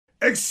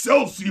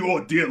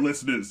Excelsior, dear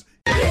listeners!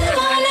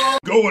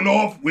 Going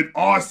off with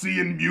RC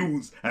and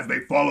Muse as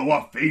they follow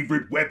our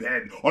favorite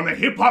webhead on a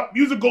hip-hop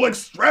musical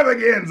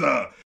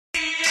extravaganza. He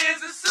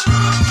is a super.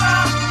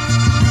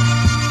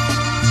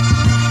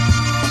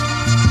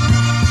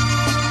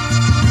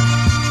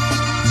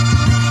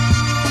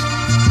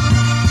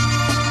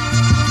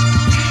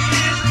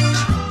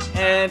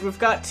 And we've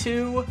got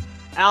 2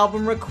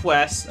 album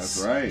requests.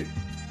 That's right.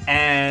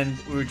 And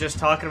we were just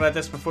talking about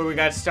this before we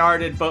got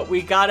started, but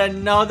we got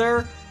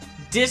another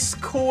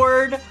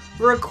Discord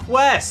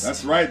request.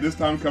 That's right. This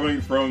time coming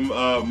from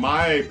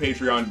my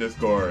Patreon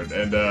Discord.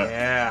 And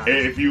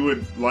if you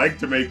would like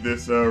to make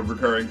this a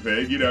recurring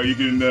thing, you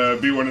can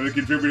be one of the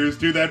contributors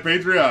to that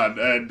Patreon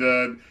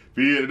and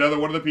be another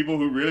one of the people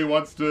who really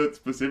wants to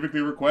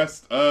specifically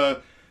request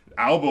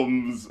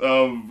albums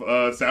of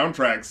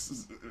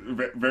soundtracks.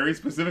 Very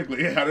specifically.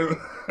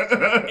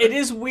 It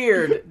is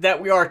weird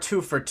that we are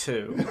 2 for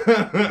 2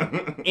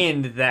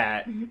 in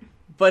that,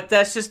 but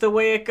that's just the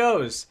way it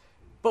goes.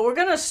 But we're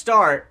gonna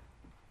start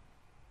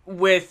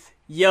with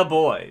Ya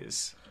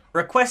Boys,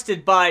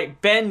 requested by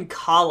Ben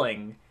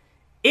Colling.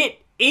 It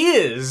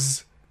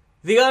is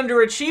the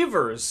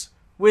Underachievers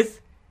with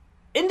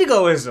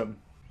Indigoism.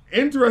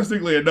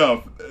 Interestingly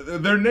enough,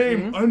 their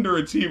name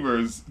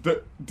Underachievers,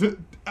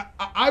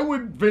 I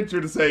would venture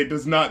to say,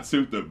 does not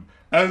suit them.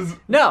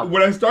 No.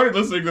 When I started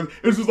listening to them,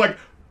 it was just like,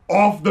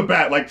 off the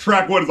bat, like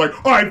track 1 is like,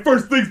 alright,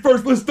 first things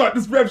first, let's start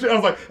this rap shit. I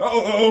was like,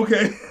 oh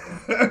okay.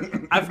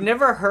 I've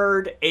never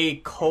heard a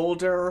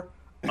colder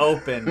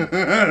open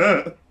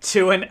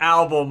to an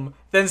album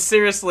than,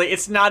 seriously,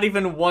 it's not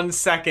even 1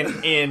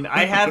 second in.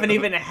 I haven't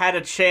even had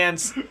a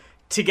chance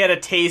to get a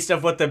taste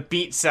of what the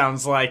beat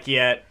sounds like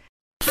yet.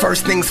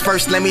 First things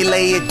first, let me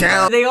lay it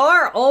down. They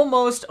are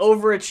almost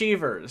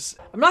overachievers.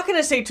 I'm not going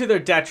to say to their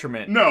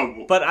detriment.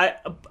 No.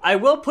 But I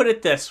will put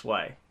it this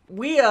way.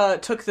 We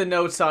took the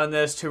notes on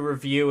this to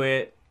review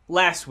it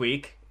last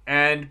week,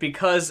 and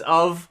because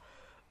of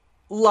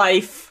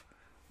life,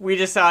 we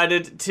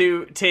decided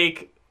to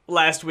take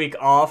last week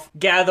off,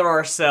 gather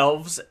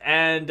ourselves,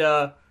 and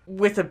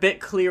with a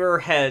bit clearer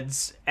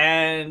heads,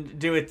 and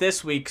do it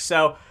this week.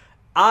 So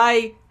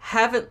I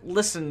haven't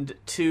listened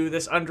to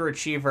this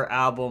Underachiever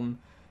album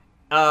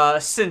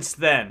since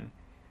then,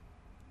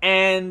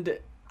 and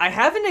I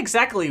haven't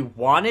exactly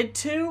wanted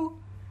to,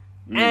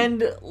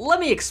 and let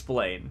me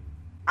explain.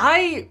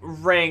 I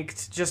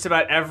ranked just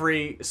about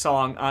every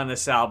song on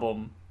this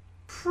album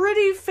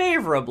pretty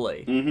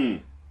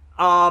favorably.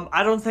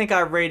 I don't think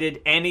I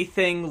rated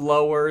anything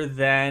lower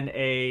than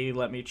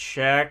let me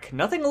check,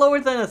 nothing lower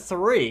than a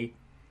 3,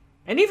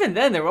 and even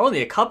then there were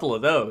only a couple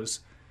of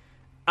those.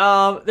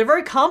 They're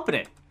very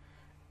competent,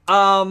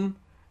 but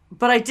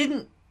I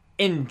didn't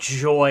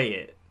enjoy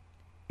it,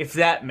 if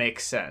that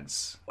makes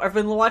sense. I've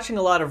been watching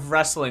a lot of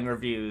wrestling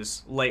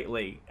reviews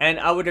lately, and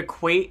I would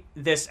equate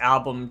this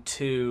album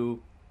to,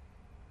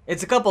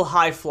 it's a couple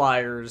high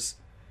flyers,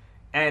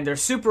 and they're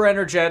super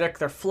energetic,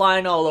 they're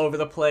flying all over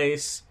the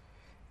place,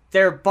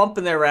 they're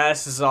bumping their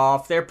asses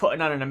off, they're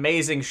putting on an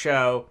amazing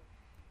show,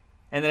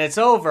 and then it's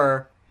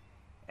over,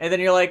 and then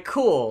you're like,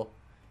 cool.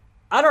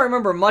 I don't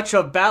remember much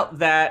about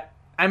that.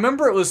 I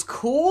remember it was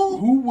cool.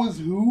 Who was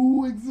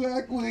who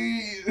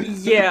exactly?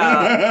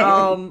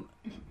 Yeah,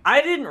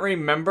 I didn't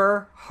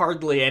remember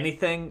hardly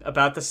anything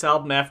about this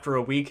album after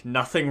a week.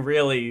 Nothing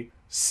really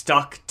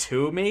stuck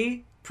to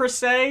me, per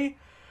se.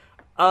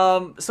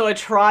 So I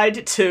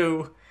tried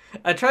to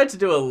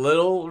do a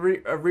little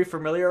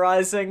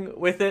refamiliarizing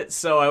with it,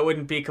 so I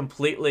wouldn't be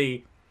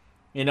completely,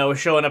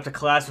 showing up to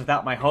class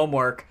without my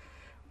homework.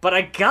 But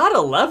I gotta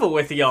level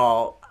with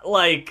y'all.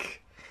 Like,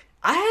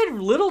 I had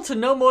little to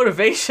no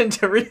motivation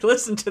to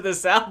re-listen to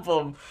this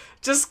album,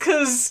 just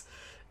because,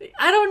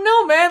 I don't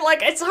know, man.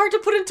 Like, it's hard to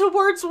put into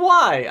words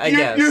why, I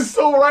guess. You're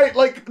so right.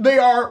 Like, they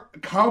are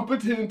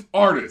competent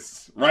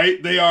artists,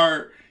 right? They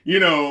are,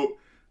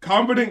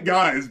 competent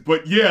guys.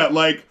 But yeah,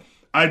 like,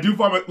 I do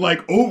find it,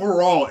 like,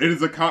 overall, it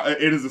is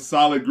a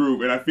solid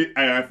groove, and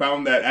I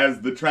found that as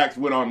the tracks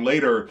went on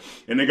later,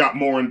 and they got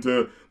more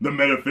into the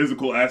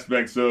metaphysical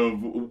aspects of,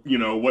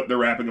 what they're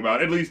rapping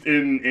about, at least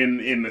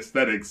in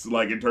aesthetics,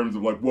 like, in terms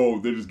of, like, whoa,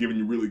 they're just giving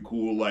you really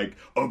cool, like,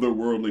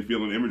 otherworldly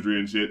feeling imagery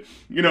and shit.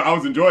 I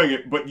was enjoying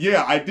it, but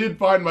yeah, I did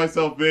find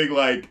myself being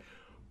like,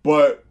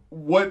 but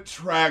what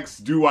tracks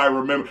do I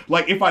remember?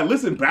 Like, if I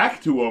listen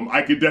back to them,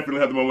 I could definitely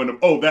have the moment of,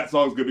 oh, that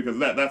song's good because of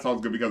that, that song's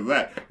good because of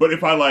that. But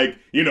if I, like,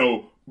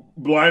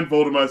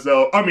 blindfolded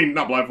myself,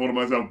 not blindfolded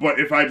myself, but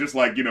if I just,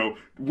 like,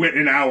 went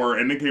an hour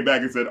and then came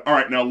back and said, all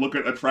right, now look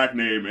at a track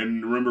name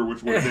and remember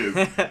which one it is.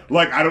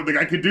 Like, I don't think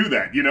I could do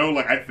that,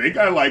 Like, I think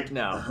I liked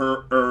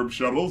her Herb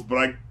Shuttles, but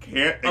I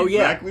can't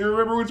exactly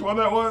remember which one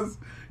that was,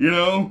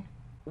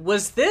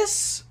 Was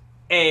this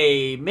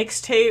a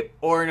mixtape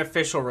or an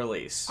official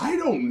release? I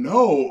don't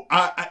know.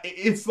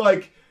 It's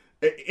like,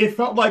 it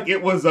felt like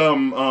it was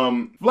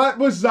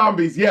Flatbush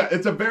Zombies. Yeah,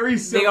 it's a very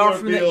similar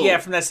feel.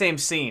 From that same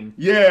scene.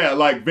 Yeah,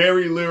 like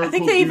very lyrical. I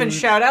think they even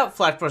shout out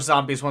Flatbush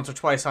Zombies once or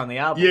twice on the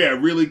album. Yeah,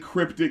 really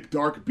cryptic,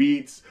 dark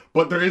beats,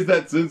 but there is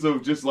that sense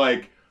of just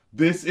like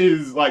this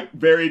is like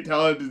very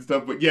talented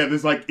stuff, but yeah,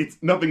 there's like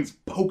nothing's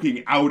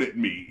poking out at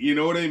me. You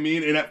know what I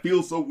mean? And that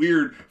feels so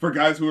weird for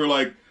guys who are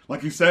like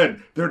you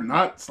said, they're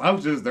not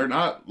slouches, they're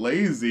not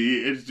lazy.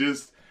 It's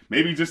just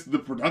maybe just the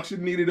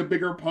production needed a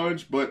bigger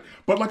punch. But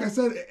like I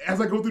said,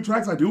 as I go through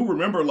tracks, I do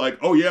remember like,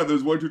 oh yeah,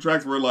 there's 1 or 2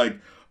 tracks where like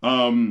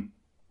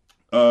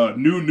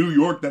New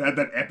York that had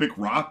that epic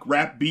rock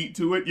rap beat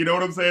to it. You know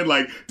what I'm saying?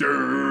 Like,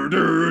 dur,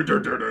 dur, dur,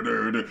 dur, dur,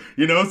 dur, dur.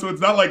 You know, so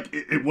it's not like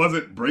it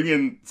wasn't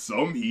bringing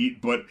some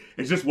heat, but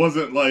it just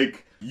wasn't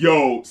like,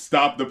 yo,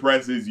 stop the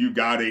presses, you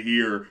gotta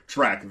hear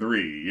track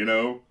 3, you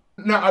know?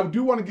 Now, I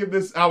do want to give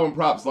this album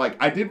props.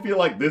 Like, I did feel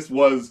like this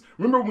was...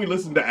 Remember when we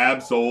listened to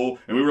Ab Soul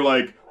and we were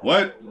like,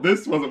 what?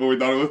 This wasn't what we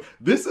thought it was.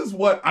 This is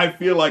what I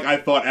feel like I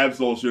thought Ab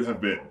Soul should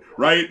have been,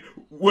 right?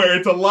 Where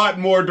it's a lot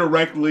more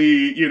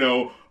directly, you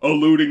know,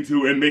 alluding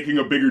to and making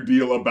a bigger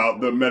deal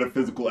about the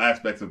metaphysical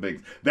aspects of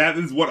things. That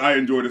is what I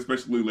enjoyed,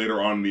 especially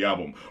later on in the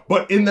album.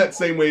 But in that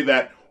same way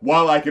that,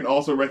 while I can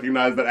also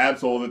recognize that Ab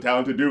Soul is a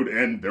talented dude,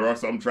 and there are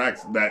some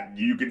tracks that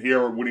you can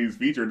hear when he's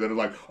featured that is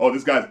like, oh,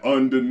 this guy's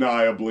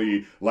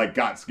undeniably, like,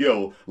 got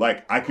skill.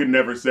 Like, I could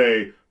never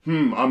say,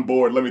 I'm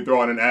bored, let me throw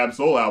on an Ab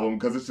Soul album,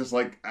 because it's just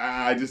like,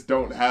 I just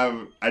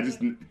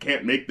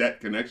can't make that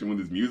connection with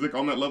his music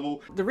on that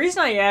level. The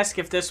reason I ask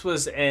if this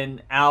was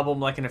an album,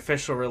 like an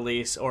official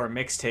release or a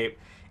mixtape,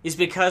 is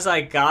because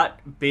I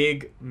got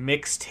big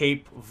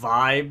mixtape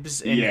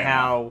vibes in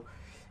how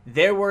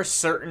there were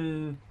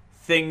certain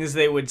things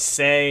they would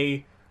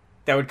say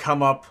that would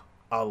come up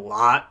a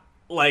lot,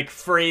 like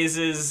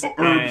phrases,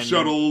 herb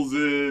shuttles,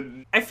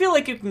 and I feel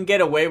like you can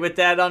get away with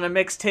that on a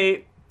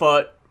mixtape,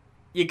 but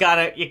you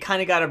kind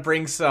of gotta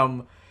bring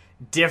some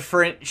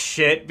different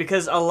shit,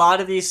 because a lot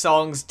of these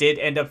songs did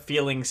end up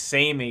feeling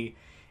samey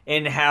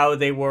in how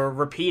they were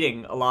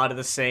repeating a lot of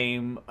the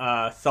same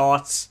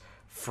thoughts,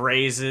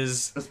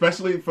 phrases.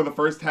 Especially for the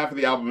first half of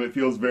the album, it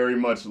feels very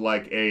much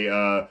like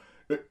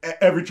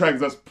every track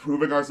is us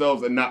proving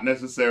ourselves and not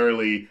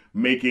necessarily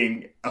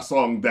making a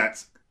song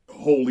that's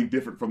wholly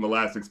different from the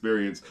last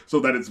experience so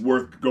that it's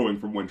worth going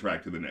from one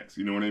track to the next.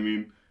 You know what I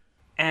mean?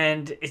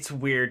 And it's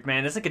weird,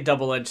 man. It's like a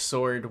double-edged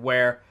sword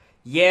where,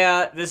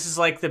 yeah, this is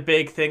like the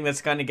big thing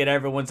that's going to get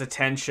everyone's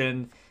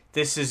attention.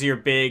 This is your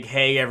big,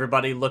 hey,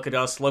 everybody, look at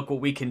us, look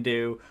what we can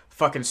do,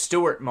 fucking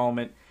Stewart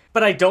moment.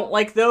 But I don't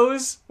like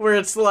those where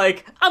it's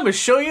like, I'm gonna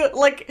show you,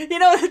 like, you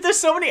know, there's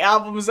so many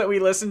albums that we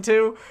listen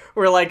to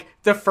where, like,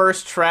 the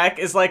first track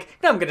is like,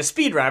 no, I'm gonna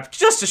speed rap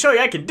just to show you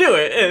I can do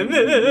it. And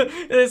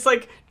it's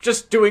like,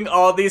 just doing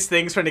all these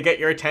things trying to get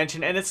your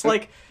attention. And it's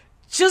like,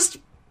 just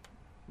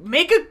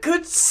make a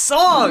good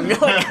song.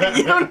 Like,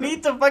 you don't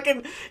need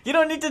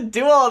to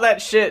do all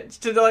that shit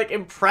to, like,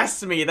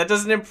 impress me. That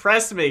doesn't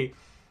impress me.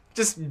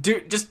 Just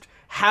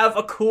have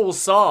a cool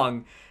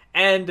song.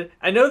 And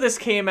I know this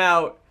came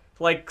out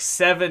like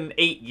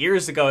 7-8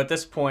 years ago at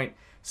this point,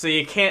 so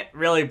you can't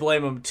really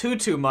blame them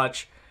too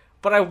much.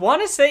 But I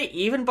want to say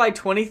even by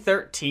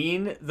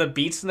 2013, the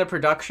beats and the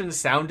production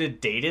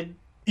sounded dated.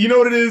 You know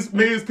what it is?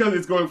 Maybe it's because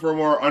it's going for a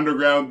more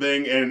underground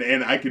thing,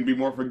 and I can be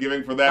more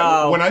forgiving for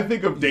that. When I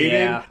think of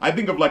dated, I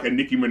think of like a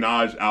Nicki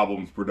Minaj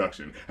album's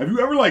production. Have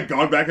you ever like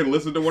gone back and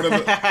listened to one of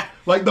the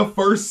like the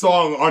first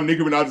song on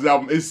Nicki Minaj's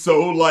album is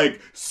so like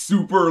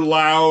super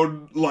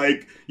loud,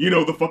 like, you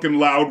know, the fucking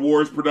Loud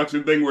Wars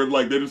production thing where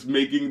like they're just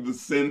making the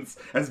synths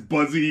as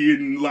buzzy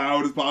and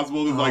loud as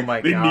possible. It's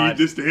like they need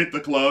this to hit the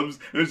clubs,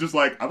 and it's just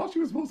like, I thought she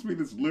was supposed to be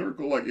this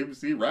lyrical like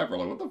MC rapper.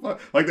 Like, what the fuck?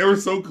 Like, they were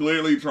so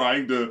clearly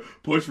trying to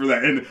push for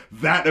that. And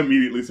that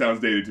immediately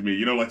sounds dated to me,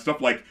 you know, like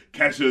stuff like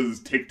Kesha's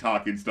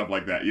TikTok and stuff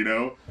like that, you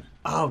know?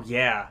 Oh,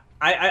 yeah.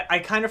 I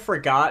kind of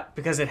forgot,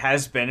 because it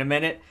has been a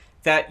minute,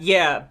 that,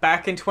 yeah,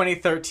 back in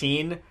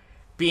 2013,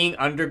 being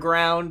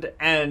underground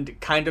and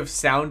kind of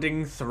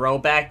sounding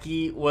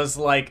throwbacky was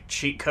like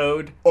cheat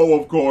code. Oh,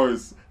 of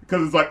course.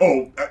 Because it's like,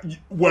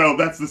 well,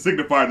 that's the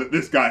signifier that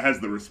this guy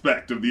has the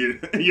respect of the,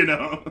 you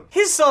know?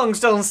 His songs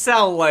don't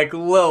sound like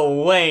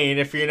Lil Wayne,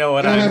 if you know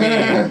what I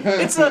mean.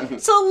 It's a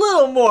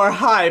little more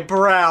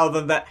highbrow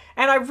than that.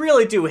 And I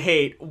really do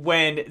hate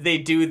when they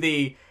do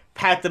the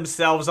pat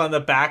themselves on the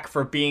back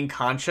for being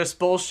conscious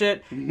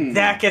bullshit.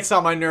 That gets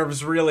on my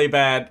nerves really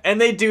bad. And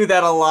they do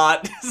that a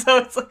lot.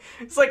 So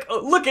it's like,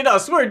 oh, look at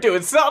us, we're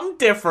doing something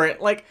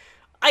different. Like,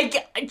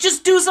 I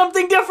just do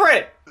something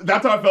different.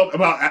 That's how I felt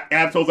about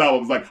Ab Soul's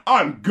album. It's like,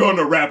 I'm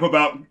gonna rap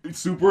about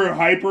super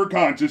hyper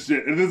conscious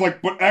shit, and it's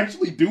like, but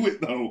actually do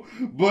it though.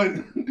 But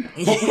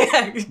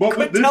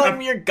quit telling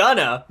me you're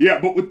gonna. Yeah,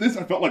 but with this,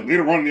 I felt like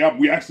later on in the album,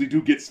 we actually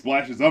do get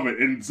splashes of it,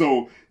 and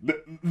so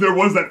there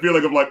was that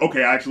feeling of like,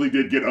 okay, I actually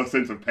did get a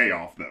sense of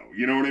payoff though.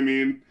 You know what I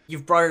mean?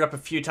 You've brought it up a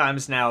few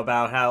times now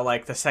about how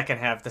like the second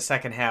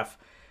half.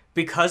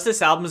 Because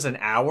this album's an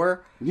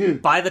hour,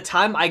 by the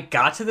time I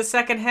got to the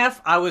second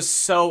half, I was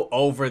so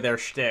over their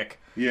shtick.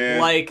 Yeah.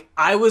 Like,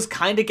 I was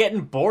kind of getting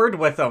bored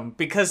with them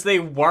because they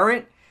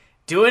weren't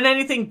doing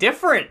anything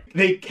different.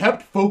 They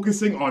kept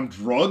focusing on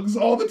drugs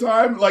all the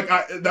time. Like,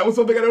 that was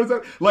something I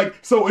noticed. Like,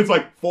 so it's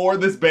like, for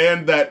this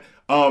band that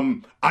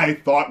I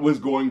thought was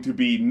going to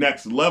be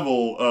next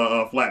level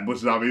Flatbush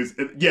Zombies.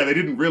 Yeah, they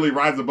didn't really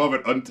rise above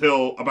it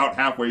until about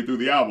halfway through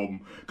the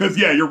album. Because,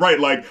 yeah, you're right.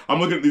 Like, I'm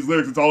looking at these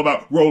lyrics. It's all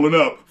about rolling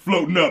up,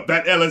 floating up,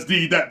 that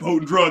LSD, that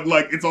potent drug.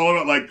 Like, it's all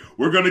about, like,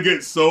 we're going to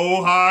get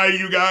so high,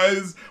 you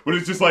guys. But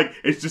it's just, like,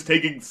 it's just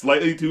taking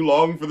slightly too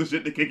long for the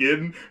shit to kick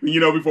in, you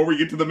know, before we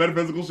get to the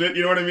metaphysical shit,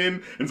 you know what I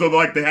mean? And so,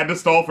 like, they had to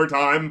stall for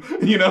time,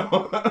 you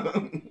know?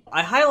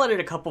 I highlighted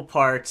a couple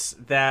parts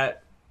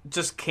that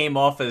just came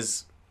off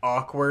as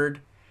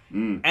awkward.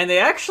 And they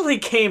actually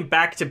came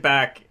back to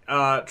back,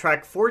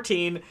 track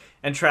 14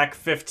 and track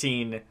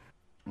 15.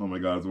 Oh my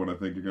god, is what I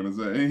think you're gonna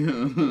say.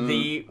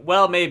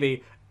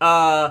 Maybe.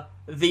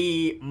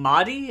 The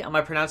Mahdi, am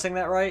I pronouncing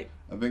that right?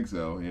 I think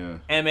so, yeah.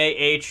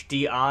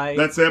 Mahdi.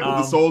 That sampled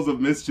the Souls of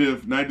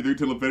Mischief, 93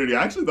 Till Infinity.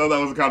 I actually thought that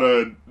was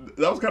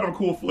kind of a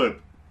cool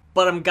flip.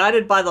 But I'm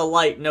guided by the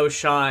light, no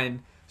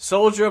shine.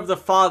 Soldier of the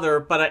Father,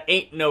 but I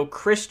ain't no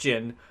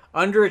Christian.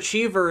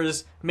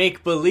 Underachievers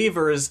make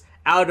believers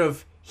out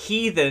of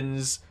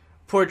heathens,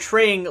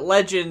 portraying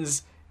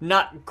legends,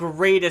 not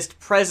greatest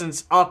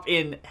presence up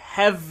in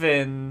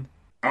heaven.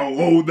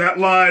 Oh, that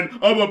line,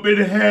 I'm up in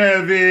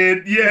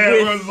heaven. Yeah,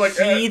 With I was like,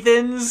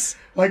 heathens,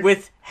 like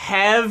with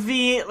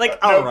heavy, like,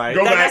 alright,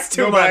 that's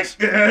too much.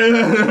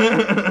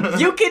 Back.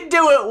 You can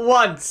do it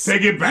once.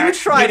 Take it back. You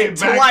tried it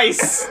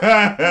twice.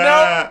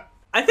 No,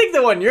 I think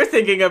the one you're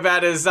thinking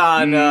about is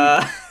on,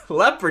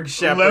 Leopard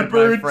Shepherd,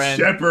 my friend.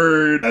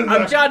 Shepherd.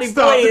 I'm Johnny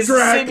Blaze,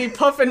 see me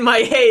puffin'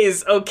 my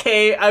haze,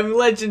 okay? I'm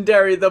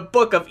legendary, the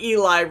book of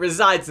Eli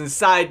resides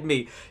inside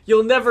me.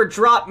 You'll never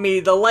drop me,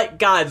 the light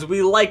gods,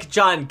 we like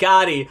John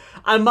Gotti.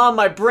 I'm on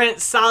my Brent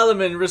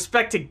Solomon,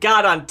 respect to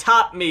God on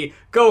top me.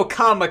 Go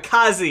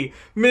kamikaze,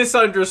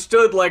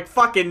 misunderstood like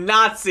fucking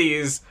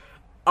Nazis.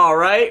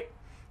 Alright?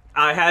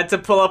 I had to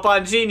pull up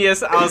on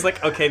Genius. I was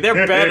like, okay, there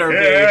better be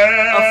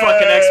a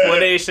fucking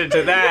explanation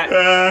to that.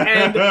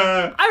 And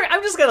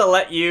I'm just gonna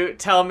let you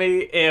tell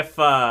me if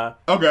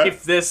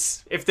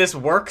this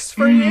works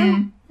for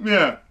you.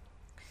 Yeah.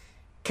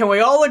 Can we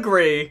all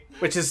agree?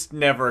 Which is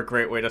never a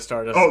great way to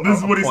start a. Oh, this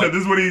is what he said.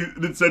 This is what he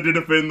said to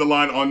defend the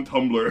line on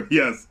Tumblr.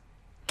 Yes.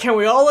 Can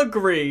we all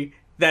agree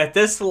that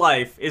this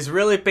life is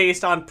really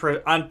based on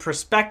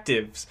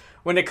perspectives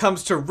when it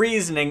comes to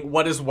reasoning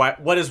what is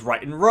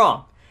right and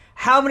wrong?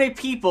 How many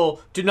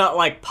people do not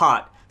like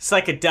pot,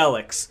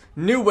 psychedelics,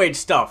 new age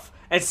stuff,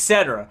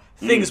 etc.,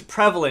 things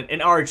prevalent in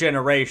our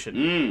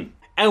generation?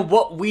 And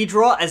what we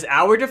draw as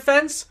our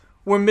defense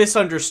were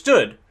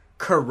misunderstood,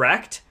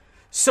 correct?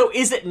 So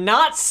is it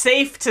not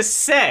safe to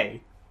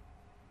say,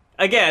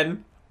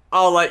 again,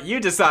 I'll let you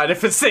decide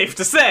if it's safe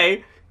to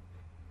say,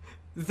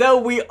 though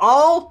we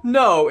all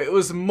know it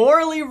was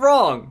morally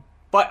wrong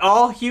by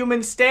all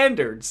human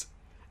standards,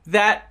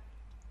 that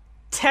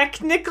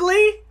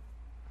technically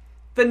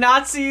the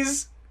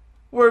Nazis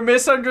were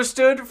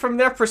misunderstood from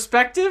their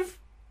perspective?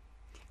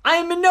 I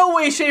am in no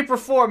way, shape, or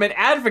form an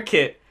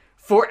advocate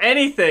for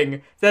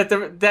anything that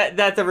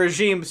the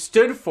regime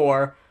stood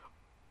for,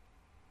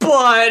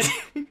 but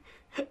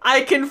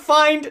I can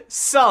find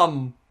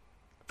some,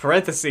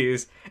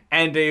 parentheses,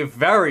 and a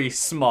very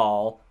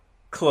small,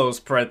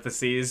 close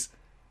parentheses,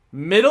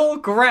 middle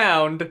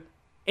ground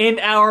in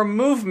our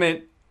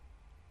movement,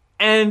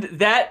 and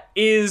that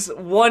is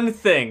one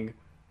thing.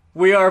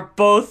 We are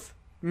both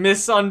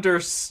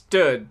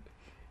misunderstood.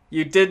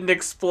 You didn't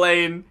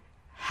explain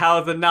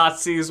how the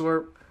Nazis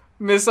were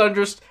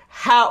misunderstood.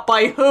 How?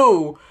 By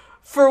who?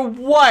 For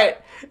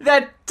what?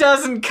 That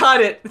doesn't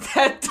cut it.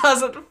 That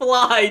doesn't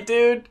fly,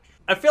 dude.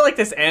 I feel like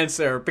this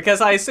answer,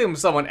 because I assume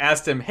someone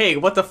asked him, hey,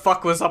 what the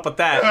fuck was up with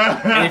that?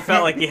 And he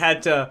felt like he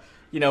had to,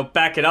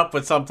 back it up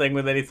with something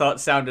that he thought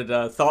sounded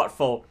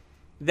thoughtful.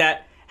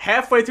 That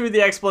halfway through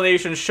the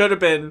explanation should have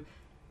been,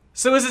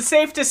 so is it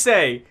safe to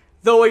say,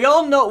 though we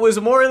all know it was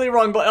morally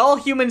wrong by all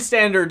human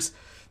standards,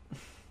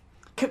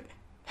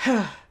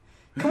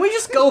 can we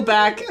just go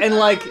back and,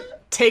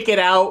 take it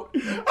out?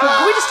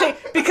 Can we just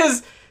take...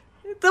 Because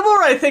the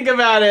more I think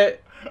about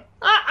it,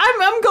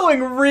 I'm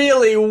going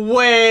really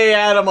way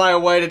out of my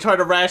way to try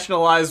to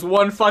rationalize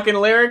one fucking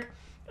lyric.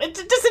 Does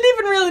it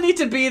even really need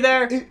to be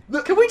there?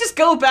 Can we just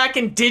go back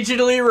and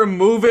digitally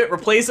remove it,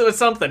 replace it with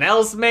something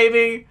else,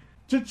 maybe?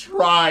 To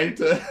try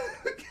to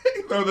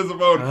throw this a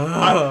bone.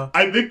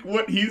 I think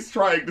what he's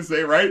trying to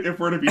say, right, if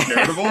we're to be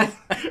charitable,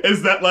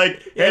 is that,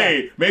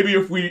 hey, maybe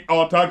if we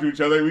all talk to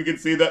each other, we can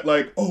see that,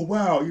 oh,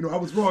 wow, I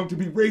was wrong to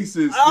be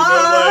racist.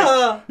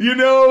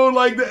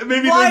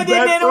 Maybe why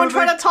didn't anyone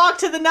try to talk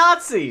to the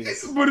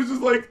Nazis? But it's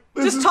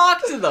just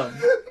talk to them.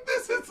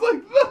 This is,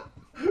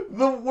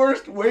 the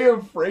worst way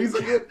of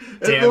phrasing it.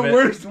 Damn and the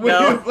worst way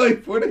of,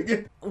 putting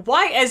it.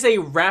 Why, as a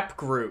rap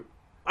group,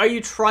 are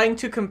you trying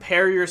to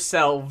compare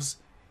yourselves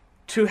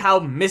to how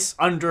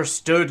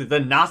misunderstood the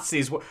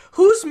Nazis were?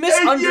 Who's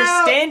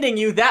misunderstanding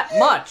you that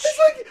much? It's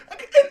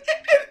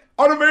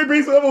on a very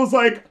basic level, it's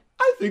I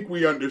think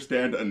we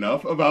understand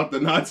enough about the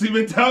Nazi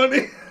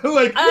mentality.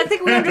 I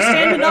think we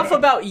understand enough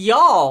about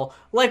y'all.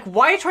 Why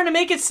are you trying to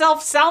make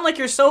itself sound like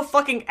you're so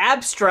fucking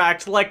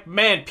abstract?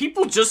 Man,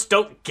 people just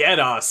don't get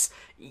us.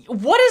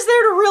 what is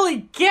there to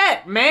really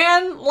get,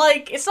 man?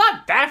 Like, it's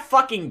not that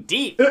fucking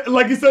deep.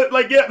 Like you said,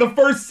 like, yeah, the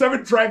first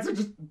 7 tracks are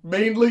just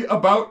mainly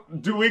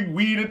about doing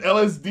weed and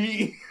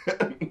LSD.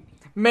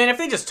 Man, if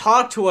they just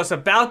talked to us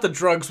about the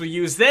drugs we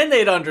use, then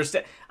they'd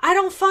understand. I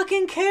don't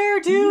fucking care,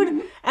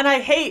 dude. And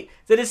I hate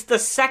that it's the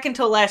second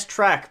to last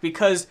track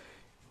because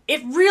it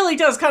really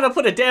does kind of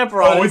put a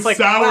damper on it. It's like,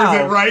 sours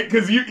wow. It, right?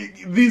 Because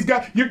these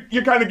guys,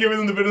 you're kind of giving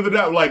them the benefit of the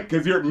doubt, like,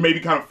 because you're maybe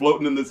kind of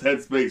floating in this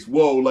headspace.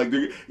 Whoa, like,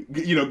 they're,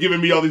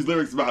 giving me all these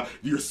lyrics about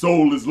your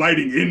soul is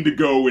lighting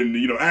indigo and,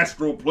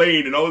 astral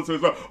plane and all this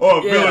sort of stuff.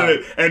 Oh, I'm feeling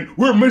it. And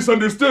we're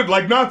misunderstood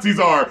like Nazis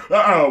are.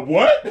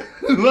 What?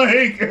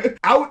 Like,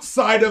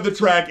 outside of the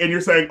track, and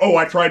you're saying, oh,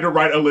 I tried to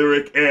write a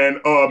lyric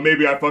and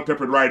maybe I fucked up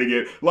in writing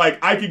it.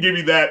 Like, I can give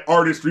you that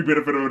artistry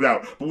benefit of the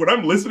doubt. But when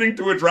I'm listening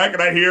to a track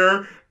and I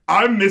hear,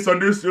 I'm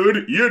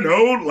misunderstood,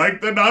 like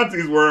the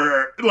Nazis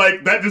were.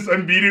 Like, that just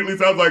immediately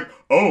sounds like,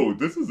 oh,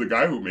 this is a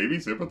guy who maybe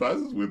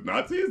sympathizes with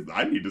Nazis?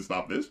 I need to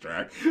stop this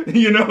track,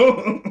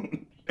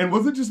 And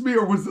was it just me,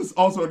 or was this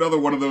also another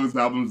one of those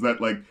albums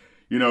that, like,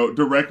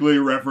 directly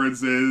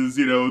references,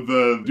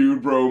 the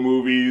Dude Bro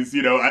movies?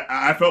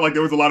 I felt like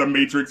there was a lot of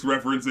Matrix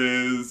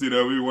references,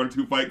 maybe 1 or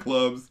 2 Fight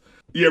Clubs.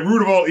 Yeah,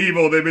 root of all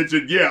evil, they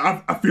mentioned,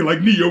 I feel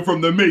like Neo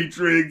from the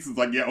Matrix. It's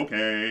like, yeah,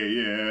 okay,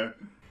 yeah.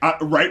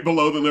 Right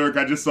below the lyric,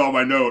 I just saw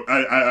my note,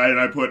 and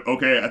I put,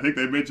 okay, I think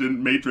they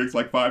mentioned Matrix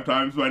like 5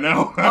 times by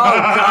now. Oh,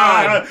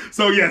 God.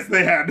 So, yes,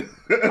 they had.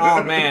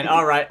 Oh, man,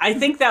 all right. I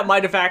think that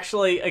might have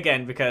actually,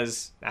 again,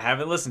 because I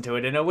haven't listened to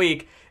it in a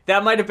week,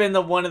 that might have been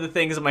one of the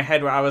things in my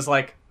head where I was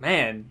like,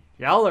 man,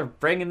 y'all are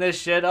bringing this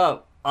shit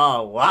up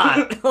a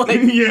lot. Like,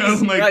 yeah,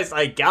 Christ,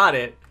 I got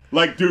it.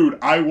 Like, dude,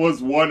 I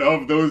was one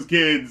of those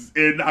kids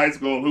in high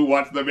school who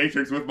watched The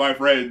Matrix with my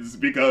friends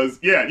because,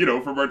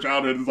 from our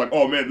childhood, it's like,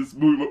 oh, man, this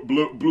movie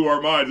blew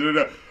our minds.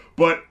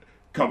 But,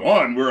 come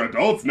on, we're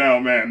adults now,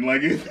 man.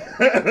 Like, there's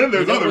other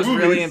movies. It was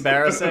really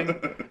embarrassing.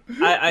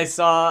 I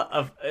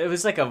saw, it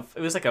was like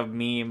a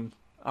meme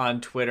on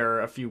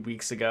Twitter a few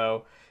weeks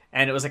ago,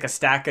 and it was like a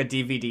stack of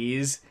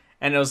DVDs,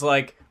 and it was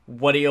like,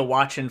 what are you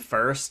watching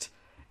first?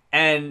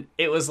 And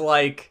it was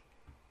like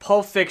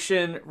Pulp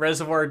Fiction,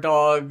 Reservoir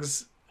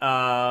Dogs,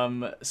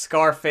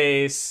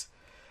 Scarface,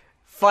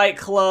 Fight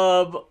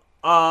Club,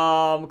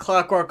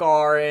 Clockwork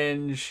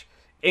Orange,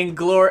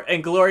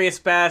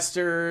 Inglourious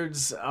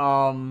Bastards,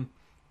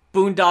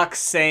 Boondock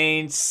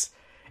Saints,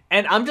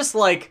 and I'm just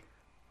like,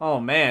 oh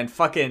man,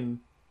 fucking,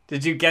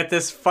 did you get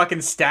this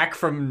fucking stack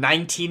from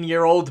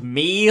 19-year-old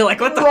me?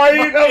 Like, what the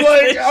right? fuck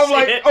I'm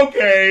like,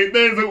 okay,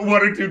 there's 1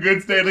 or 2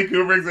 good Stanley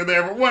Kubricks in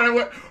there,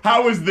 but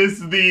how are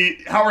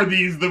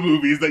these the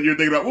movies that you're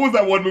thinking about? What was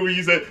that one movie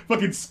you said?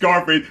 Fucking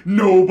Scarface.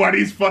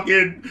 Nobody's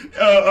fucking,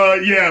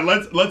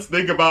 let's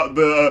think about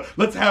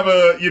let's have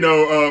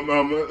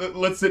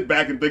let's sit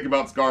back and think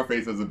about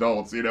Scarface as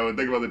adults, and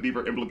think about the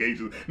deeper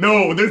implications.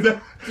 No, there's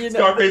that,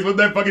 Scarface wasn't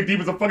that fucking deep.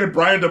 It's a fucking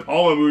Brian De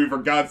Palma movie, for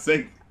God's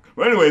sake.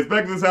 But anyways,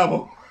 back to this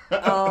album.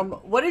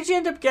 What did you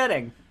end up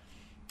getting?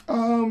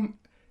 And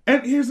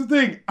here's the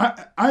thing,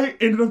 I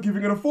ended up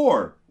giving it a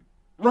 4,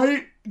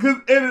 right? Cause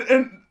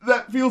and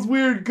that feels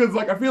weird because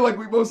like I feel like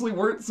we mostly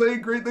weren't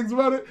saying great things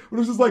about it, but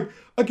it's just like,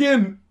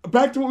 again,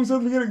 back to what we said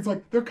at the beginning. It's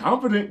like they're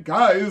competent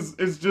guys.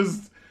 It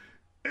just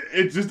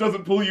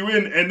doesn't pull you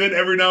in, and then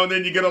every now and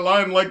then you get a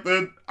line like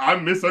the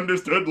 "I'm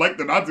misunderstood like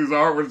the Nazis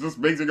are," which just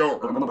makes you go.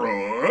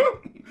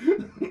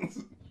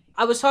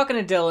 I was talking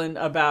to Dylan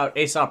about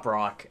Aesop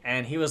Rock,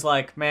 and he was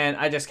like, man,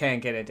 I just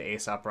can't get into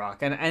Aesop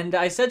Rock. And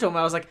I said to him,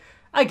 I was like,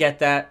 I get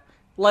that.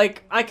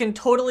 Like, I can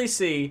totally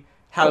see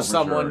how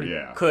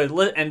someone could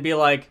and be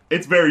like...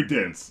 It's very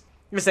dense.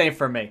 The same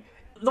for me.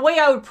 The way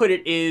I would put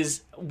it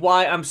is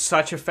why I'm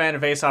such a fan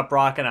of Aesop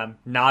Rock and I'm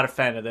not a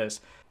fan of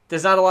this.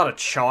 There's not a lot of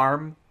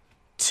charm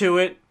to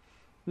it.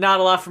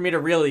 Not a lot for me to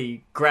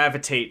really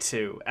gravitate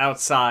to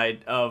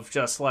outside of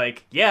just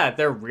like, yeah,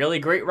 they're really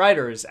great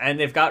writers and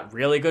they've got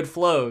really good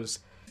flows.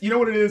 You know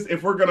what it is?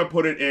 If we're going to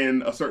put it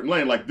in a certain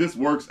lane, like this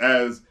works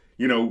as,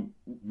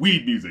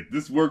 weed music.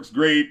 This works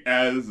great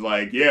as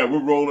like, yeah,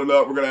 we're rolling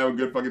up, we're going to have a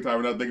good fucking time,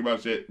 we're not thinking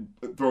about shit,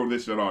 throw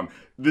this shit on.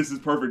 This is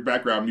perfect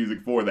background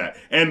music for that.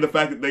 And the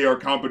fact that they are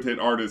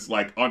competent artists,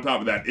 like, on top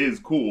of that is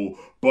cool,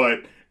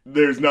 but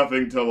there's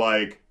nothing to,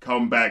 like,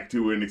 come back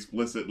to and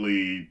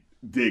explicitly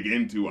dig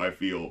into, I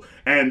feel.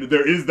 And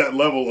there is that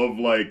level of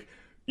like,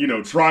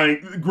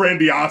 trying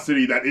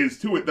grandiosity that is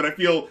to it that I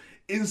feel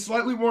is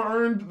slightly more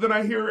earned than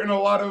I hear in a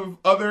lot of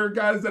other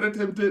guys that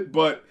attempt it,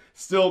 but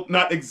still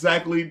not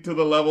exactly to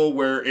the level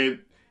where it,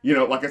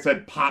 like I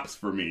said, pops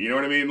for me. You know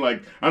what I mean?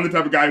 Like, I'm the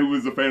type of guy who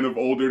is a fan of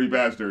Old Dirty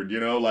Bastard,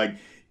 like,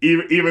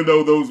 even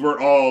though those were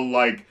all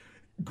like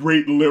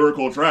great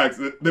lyrical tracks,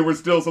 there was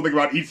still something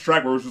about each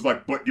track where it was just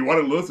like, but you want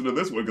to listen to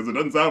this one because it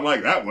doesn't sound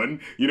like that one.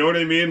 You know what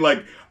I mean?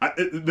 Like,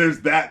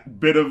 there's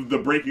that bit of the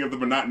breaking of the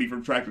monotony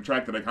from track to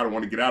track that I kind of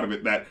want to get out of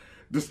it that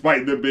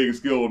despite them being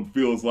skilled,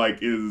 feels like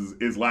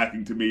is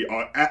lacking to me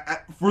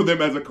for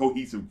them as a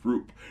cohesive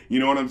group. You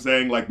know what I'm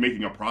saying? Like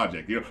making a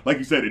project. You know, like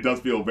you said, it does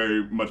feel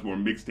very much more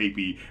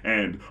mixtapey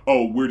and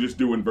we're just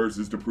doing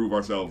verses to prove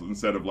ourselves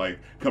instead of like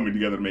coming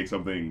together to make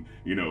something,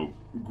 you know,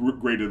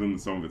 greater than the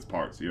sum of its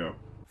parts. You know.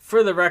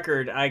 For the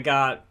record,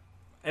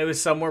 it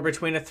was somewhere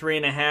between a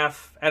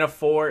 3.5 and a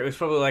 4. It was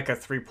probably like a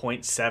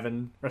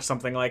 3.7 or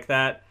something like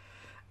that.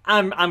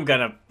 I'm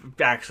gonna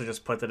actually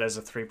just put it as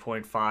a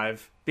 3.5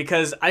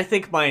 because I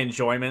think my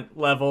enjoyment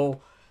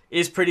level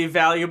is pretty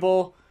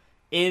valuable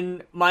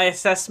in my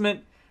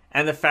assessment,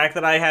 and the fact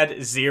that I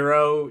had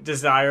zero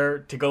desire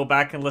to go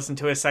back and listen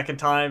to it a second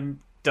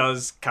time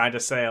does kind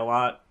of say a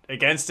lot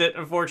against it,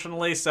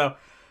 unfortunately, so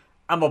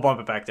I'm gonna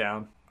bump it back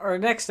down. Our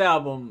next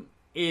album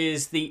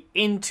is the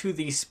Into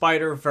the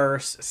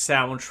Spider-Verse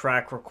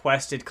soundtrack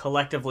requested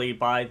collectively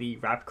by the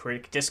Rap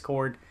Critic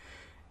Discord.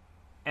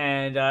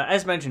 And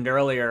as mentioned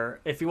earlier,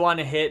 if you want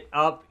to hit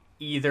up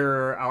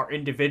either our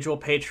individual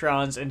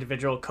Patreons,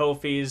 individual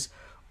Ko-fis,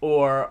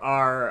 or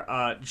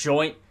our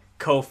joint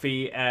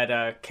Ko-fi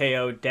at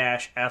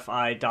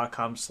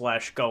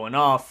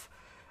ko-fi.com/goinoff,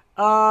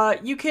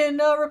 you can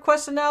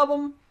request an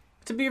album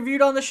to be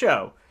reviewed on the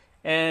show.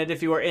 And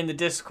if you are in the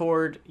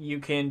Discord, you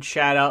can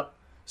chat up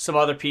some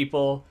other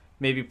people,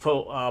 maybe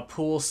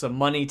pool some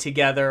money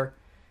together.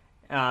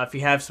 If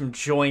you have some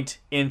joint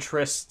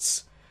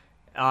interests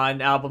on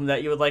an album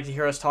that you would like to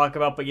hear us talk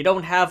about, but you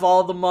don't have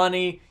all the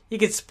money, you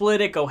can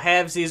split it, go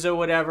halvesies or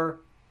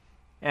whatever,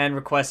 and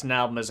request an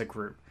album as a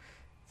group.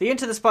 The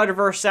Into the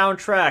Spider-Verse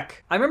soundtrack.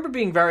 I remember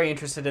being very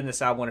interested in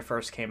this album when it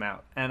first came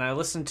out, and I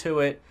listened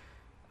to it,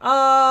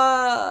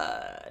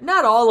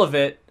 not all of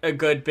it a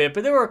good bit,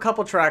 but there were a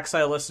couple tracks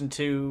I listened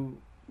to,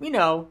 you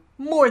know,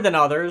 more than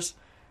others,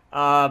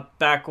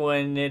 back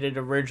when it had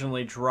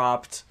originally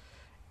dropped.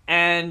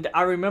 And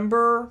I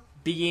remember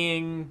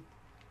being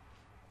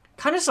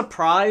kind of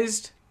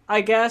surprised,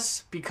 I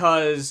guess,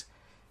 because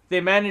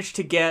they managed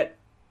to get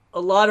a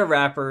lot of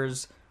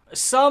rappers,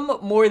 some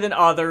more than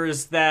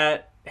others,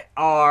 that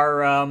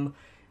are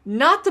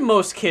not the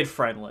most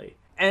kid-friendly.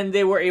 And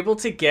they were able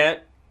to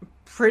get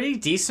pretty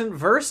decent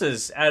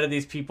verses out of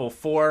these people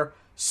for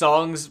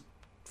songs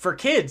for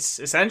kids,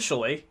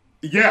 essentially.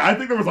 Yeah, I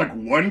think there was like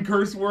one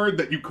curse word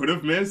that you could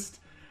have missed.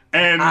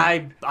 And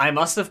I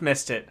must have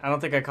missed it. I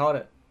don't think I caught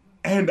it.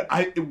 And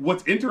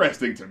what's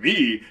interesting to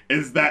me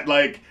is that,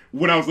 like,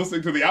 when I was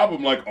listening to the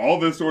album, like, all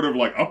this sort of,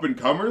 like,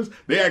 up-and-comers,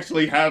 they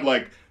actually had,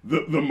 like,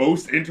 the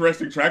most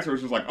interesting tracks where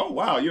it's just like, oh,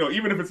 wow, you know,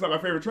 even if it's not my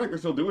favorite track, they're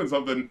still doing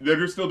something.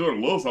 They're still doing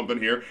a little something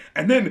here.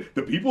 And then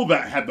the people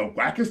that had the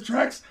wackest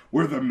tracks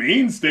were the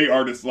mainstay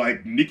artists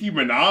like Nicki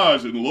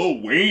Minaj and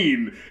Lil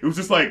Wayne. It was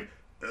just like,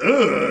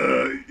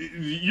 ugh.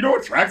 You know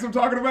what tracks I'm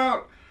talking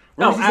about?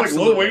 Where it's just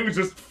absolutely. like Lil Wayne was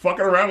just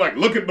fucking around like,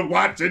 look at the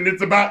watch and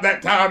it's about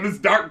that time, it's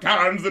dark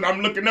times and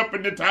I'm looking up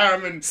at the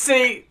time and...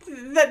 See,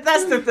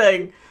 that's the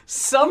thing.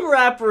 Some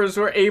rappers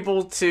were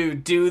able to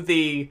do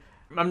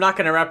I'm not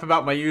going to rap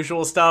about my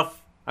usual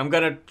stuff. I'm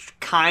going to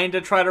kind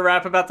of try to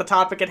rap about the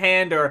topic at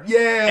hand or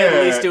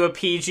at least do a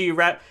PG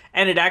rap.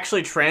 And it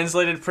actually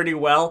translated pretty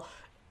well.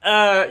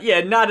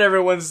 Yeah, not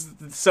everyone's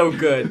so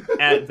good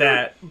at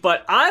that.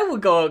 But I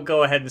would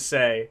go ahead and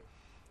say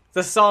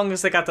the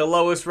songs that got the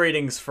lowest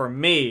ratings for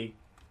me,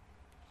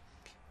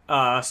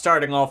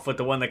 starting off with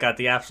the one that got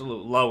the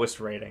absolute lowest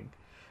rating,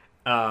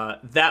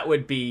 that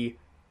would be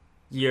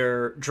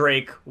your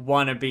Drake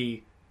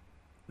wannabe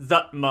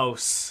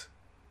Thutmose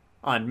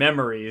on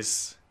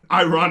Memories.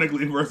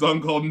 Ironically, for a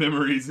song called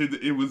Memories,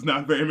 it was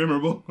not very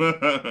memorable.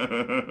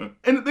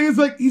 And the thing is,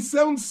 like, he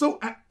sounds so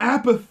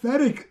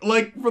apathetic,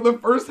 like, for the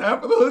first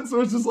half of the hood, so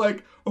it's just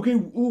like, okay,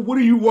 well, what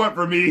do you want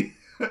from me?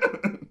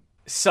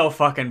 So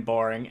fucking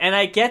boring. And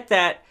I get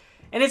that,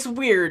 and it's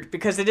weird,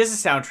 because it is a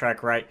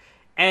soundtrack, right?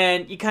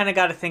 And you kind of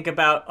got to think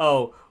about,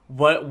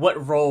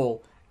 what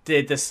role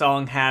did the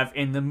song have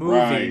in the movie?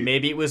 Right.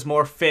 Maybe it was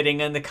more fitting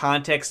in the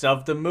context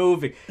of the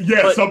movie.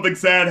 Yeah, but something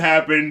sad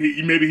happened.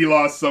 Maybe he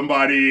lost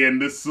somebody, and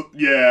this,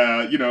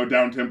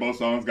 down-tempo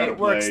songs got to play. It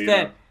works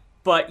then. Know.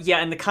 But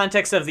yeah, in the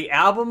context of the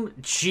album,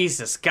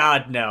 Jesus,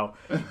 God, no.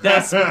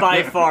 That's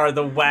by far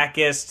the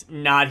wackest,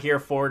 not here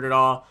for it at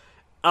all.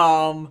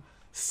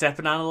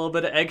 Stepping on a little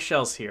bit of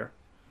eggshells here.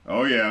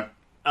 Oh, yeah.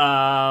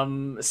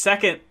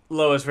 Second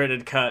lowest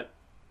rated cut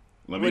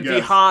would guess. be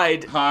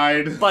Hide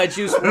by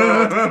Juice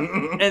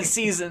WRLD and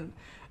Season.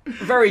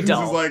 Very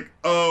dull. This is like,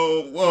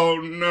 oh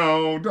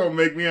no, don't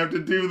make me have to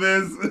do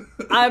this.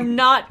 I'm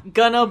not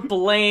gonna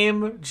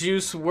blame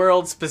Juice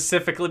WRLD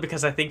specifically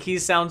because I think he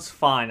sounds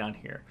fine on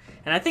here.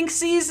 And I think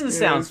Season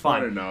sounds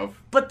fine.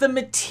 Enough. But the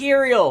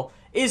material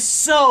is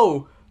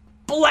so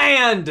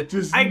bland.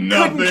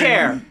 Couldn't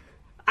care.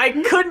 I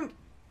couldn't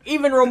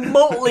even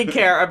remotely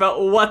care about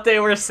what they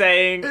were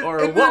saying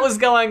or what was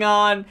going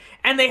on.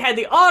 And they had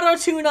the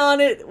auto-tune on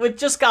it, which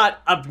just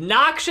got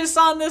obnoxious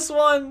on this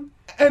one.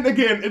 And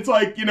again, it's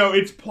like,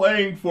 it's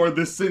playing for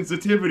this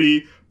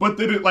sensitivity, but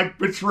then it like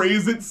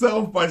betrays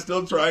itself by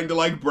still trying to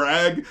like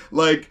brag.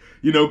 Like,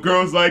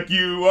 girls like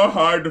you are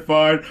hard to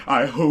find.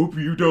 I hope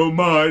you don't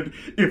mind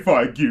if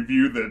I give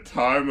you the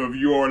time of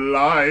your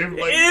life.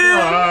 Like,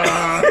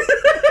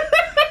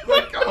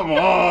 like, come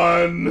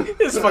on.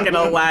 This fucking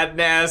Aladdin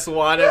ass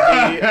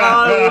wannabe.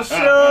 I will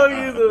show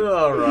you the.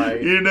 All right.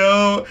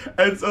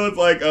 And so it's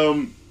like,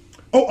 I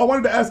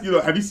wanted to ask you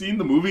though, have you seen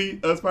the movie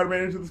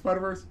Spider-Man Into the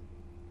Spider-Verse?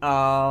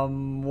 Well,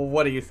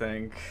 what do you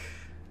think?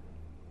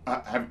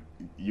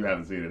 You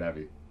haven't seen it, have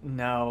you?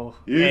 No.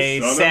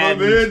 You son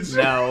of a bitch.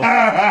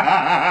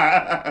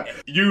 No.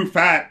 You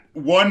fat,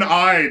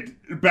 one-eyed,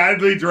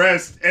 badly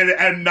dressed,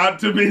 and not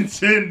to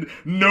mention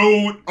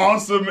no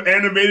awesome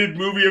animated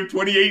movie of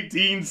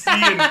 2018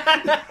 seeing.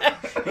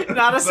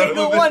 Not a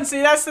single one.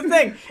 See, that's the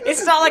thing.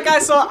 It's not like I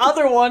saw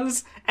other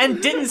ones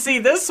and didn't see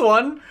this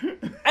one.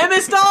 I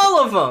missed all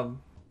of them.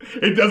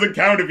 It doesn't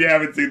count if you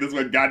haven't seen this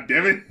one,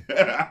 goddammit.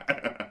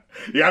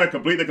 You gotta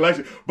complete the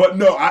collection. But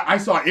no, I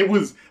saw it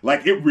was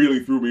like, it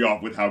really threw me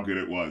off with how good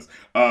it was.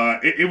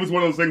 It was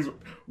one of those things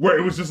where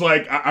it was just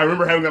like, I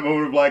remember having that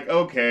moment of like,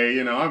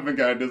 okay, I've been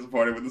kind of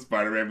disappointed with the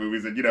Spider-Man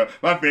movies, and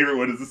my favorite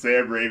one is the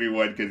Sam Raimi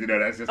one, because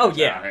that's just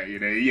yeah,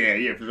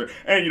 for sure.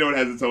 And it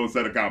has its own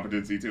set of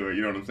competency to it,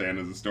 you know what I'm saying,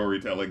 as a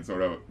storytelling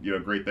sort of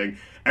great thing.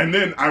 And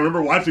then I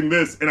remember watching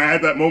this, and I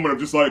had that moment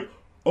of just like,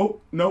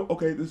 oh, no,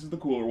 okay, this is the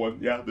cooler one.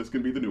 Yeah, this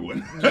can be the new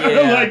one.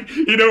 Yeah. Like,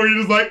 where you're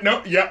just like,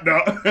 no, yeah, no.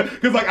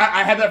 Because, like,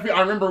 I had that feel. I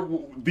remember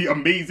the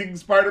Amazing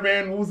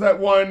Spider-Man, what was that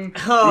one?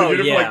 Oh, they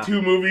did it yeah. for, like,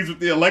 2 movies with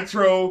the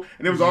Electro,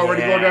 and it was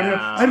already going down here.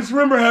 I just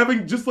remember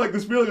having just, like,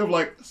 this feeling of,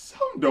 like,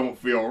 some don't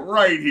feel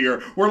right here.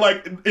 Where,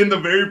 like, in the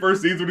very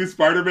first scenes when he's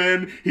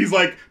Spider-Man, he's,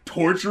 like,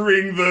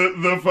 torturing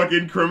the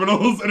fucking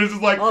criminals, and it's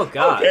just like, oh,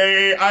 God.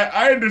 Okay,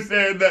 I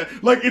understand that.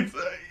 Like, it's...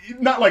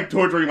 not like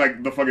torturing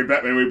like the fucking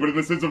Batman way, but in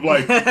the sense of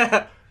like,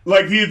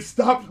 like he had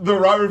stopped the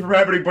robbery from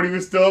happening, but he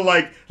was still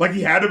like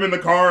he had him in the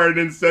car, and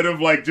instead of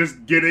like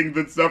just getting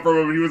the stuff from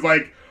him, he was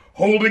like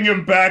holding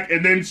him back,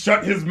 and then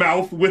shut his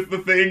mouth with the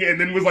thing,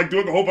 and then was like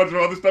doing a whole bunch of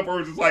other stuff where it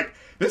was just like,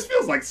 this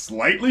feels like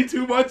slightly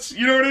too much,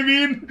 you know what I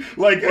mean?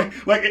 Like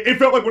it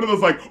felt like one of those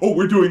like, oh,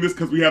 we're doing this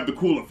because we have the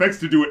cool effects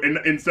to do it, and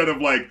instead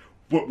of like,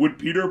 what would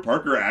Peter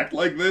Parker act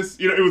like this?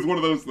 It was one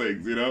of those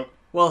things,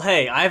 Well,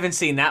 hey, I haven't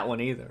seen that one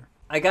either.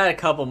 I got a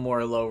couple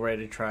more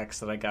low-rated tracks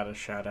that I gotta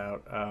shout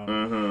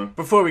out.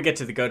 Before we get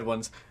to the good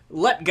ones,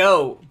 "Let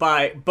Go"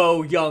 by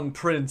Bo Young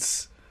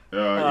Prince.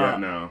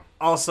 No.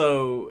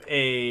 Also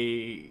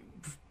a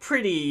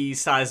pretty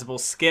sizable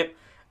skip.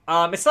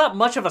 It's not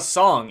much of a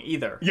song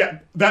either. Yeah,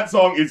 that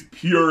song is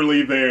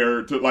purely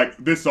there to like.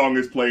 This song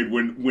is played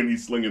when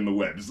he's slinging the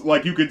webs.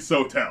 Like you could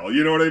so tell.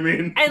 You know what I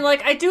mean? And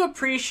like I do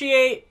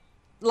appreciate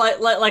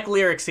like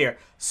lyrics here,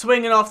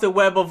 swinging off the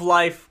web of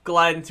life,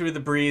 gliding through the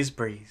breeze.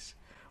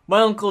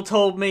 My uncle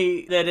told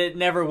me that it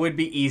never would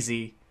be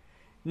easy.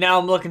 Now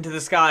I'm looking to the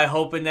sky,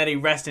 hoping that he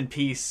rest in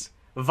peace.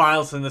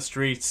 Violence in the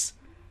streets.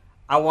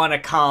 I want to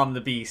calm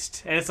the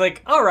beast. And it's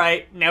like, all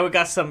right, now we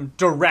got some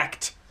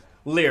direct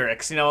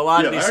lyrics. A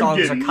lot of these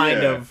songs are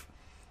kind of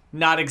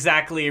not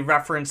exactly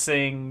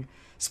referencing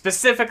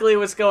specifically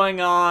what's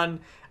going on.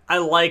 I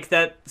like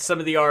that some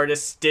of the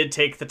artists did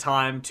take the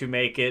time to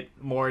make it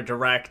more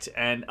direct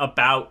and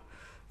about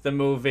the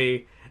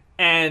movie.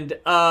 And,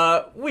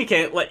 we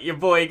can't let your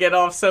boy get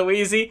off so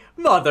easy.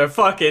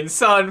 Motherfucking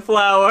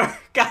Sunflower.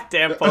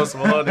 Goddamn Post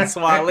Malone and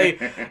Swally.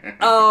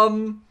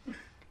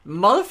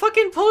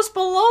 Motherfucking Post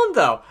Malone,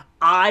 though.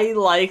 I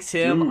liked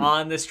him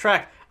on this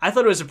track. I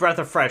thought it was a breath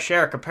of fresh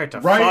air compared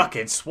to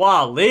fucking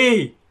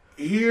Swally.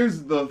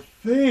 Here's the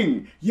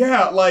thing.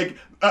 Yeah, like,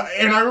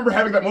 and I remember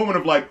having that moment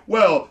of like,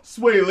 well,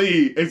 Sway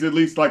Lee is at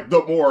least like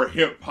the more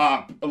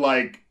hip-hop,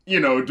 like,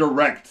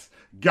 direct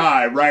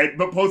guy, right?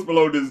 But Post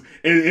Malone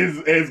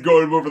is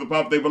going more for the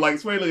pop thing, but like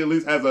Sway Lee at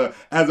least has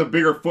a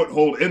bigger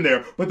foothold in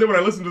there. But then when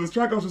I listened to this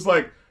track, I was just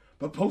like,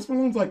 but Post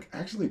Malone's like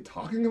actually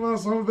talking about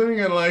something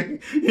and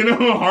like,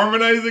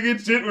 harmonizing and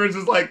shit, where it's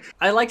just like,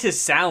 I liked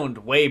his sound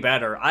way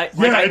better. I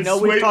know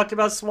we've talked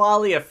about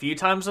Swally a few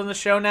times on the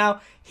show now.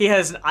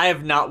 I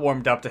have not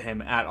warmed up to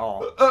him at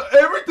all.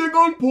 Everything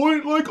on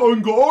point, like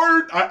on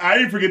guard. I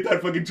didn't forget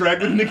that fucking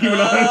track with Nicki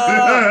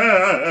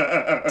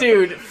Minaj.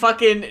 Dude,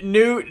 fucking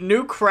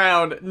new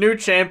crown, new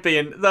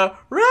champion. The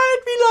Ride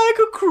Me Like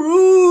a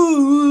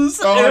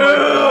Cruise. Oh my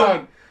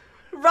God.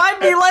 Ride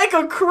Me Like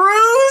a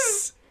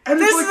Cruise?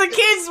 This is a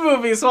kid's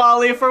movie,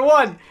 Swally, for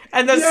one.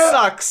 And that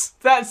sucks.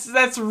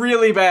 That's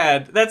really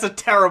bad. That's a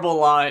terrible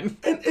line.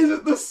 And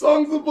isn't the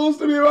song supposed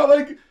to be about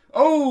like,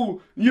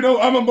 oh,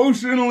 I'm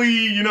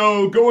emotionally,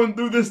 going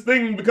through this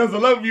thing because I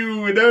love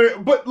you,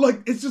 but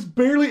like, it's just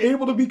barely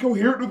able to be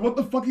coherent with what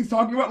the fuck he's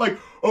talking about. Like,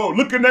 oh,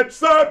 looking at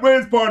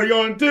sideways, party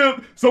on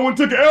tip, someone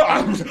took an L.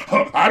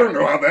 I don't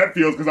know how that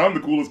feels because I'm the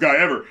coolest guy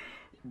ever.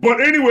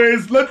 But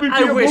anyways, let me be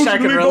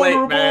emotionally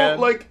vulnerable. Man.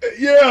 Like,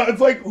 yeah, it's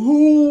like,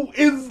 who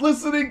is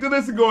listening to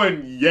this and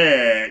going,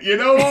 yeah,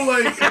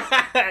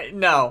 like...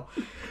 No.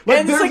 Like,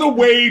 And there's a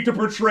way to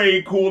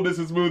portray coolness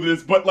and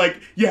smoothness, but,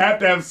 like, you have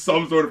to have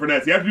some sort of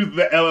finesse. You have to do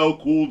the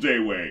LL Cool J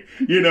way,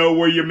 you know,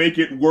 where you make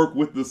it work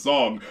with the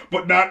song,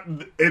 but not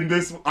in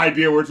this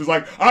idea where it's just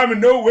like, I'm in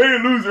no way a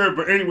loser,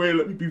 but anyway,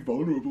 let me be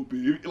vulnerable,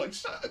 baby. Like,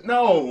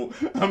 no,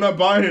 I'm not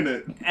buying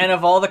it. And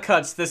of all the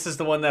cuts, this is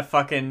the one that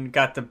fucking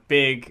got the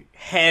big,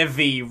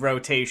 heavy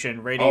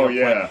rotation radio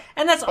play.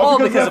 And that's all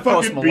because of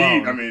Post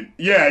Malone. Beat. I mean,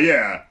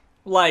 yeah.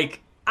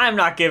 Like, I'm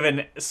not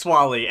giving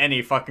Swally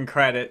any fucking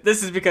credit.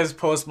 This is because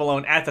Post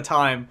Malone at the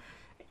time,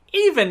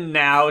 even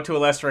now to a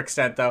lesser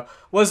extent though,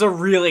 was a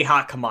really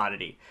hot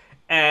commodity.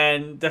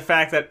 And the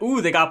fact that,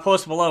 they got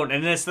Post Malone,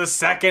 and it's the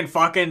second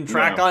fucking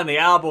track on the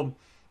album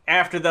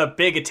after the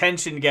big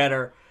attention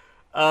getter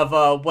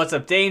of What's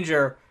Up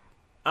Danger.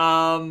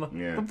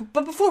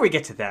 But before we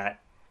get to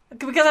that,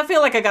 because I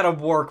feel like I gotta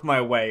work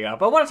my way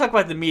up, I want to talk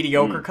about the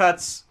mediocre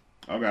cuts.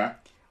 Okay.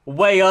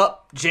 Way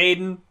Up,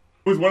 Jaden.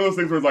 It was one of those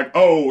things where it's like,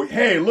 oh,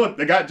 hey, look,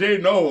 they got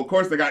Jaden. Oh, of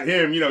course they got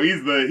him. You know,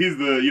 he's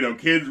the you know,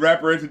 kids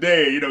rapper of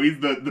today. You know, he's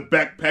the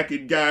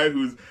backpacking guy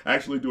who's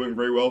actually doing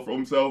very well for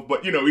himself.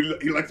 But, you know,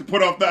 he likes to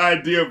put off the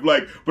idea of,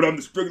 like, but I'm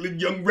the struggling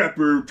young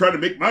rapper trying to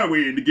make my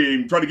way in the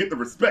game, trying to get the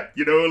respect,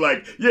 you know?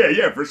 Like,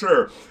 yeah, for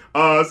sure.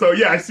 So,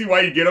 yeah, I see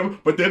why you get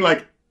him. But then,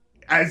 like,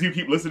 as you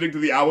keep listening to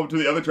the album, to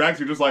the other tracks,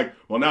 you're just like,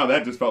 well, now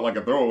that just felt like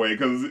a throwaway,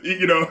 because,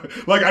 you know,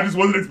 like, I just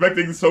wasn't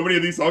expecting so many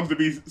of these songs to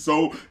be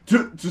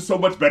to so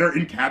much better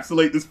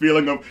encapsulate this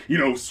feeling of, you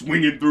know,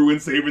 swinging through and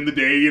saving the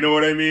day, you know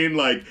what I mean?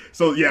 Like,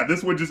 so, yeah,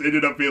 this one just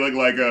ended up feeling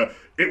like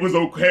it was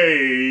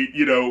okay,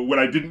 you know, when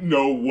I didn't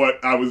know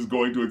what I was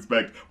going to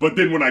expect, but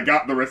then when I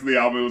got the rest of the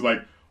album, it was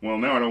like, well,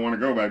 now I don't want to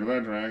go back to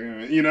that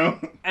track, you know?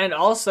 And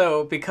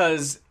also,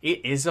 because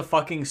it is a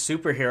fucking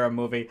superhero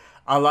movie,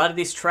 a lot of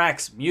these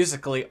tracks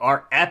musically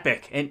are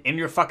epic and in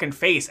your fucking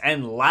face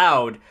and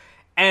loud.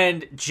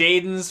 And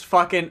Jaden's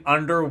fucking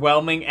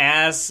underwhelming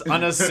ass,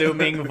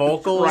 unassuming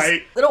vocals,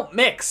 right. They don't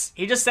mix.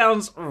 He just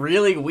sounds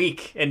really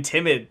weak and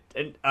timid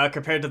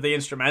compared to the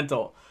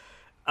instrumental.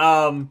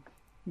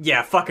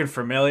 Yeah, fucking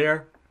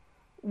Familiar.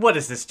 What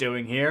is this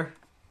doing here?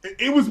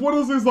 It was one of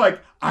those things,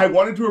 like, I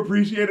wanted to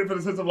appreciate it for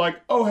the sense of,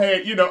 like, oh,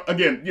 hey, you know,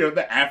 again, you know,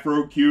 the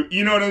Afro cute,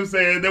 you know what I'm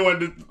saying? They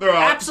wanted to throw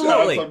out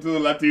something to the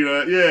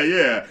Latina,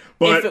 yeah.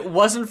 But if it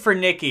wasn't for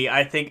Nicki,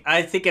 I think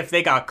if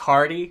they got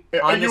Cardi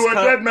on this cut...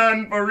 Are you a dead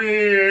man for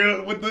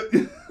real? With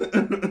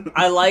the...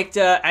 I liked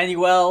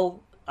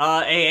Anuel,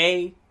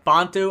 AA,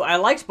 Bantu. I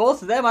liked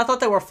both of them. I thought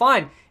they were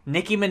fine.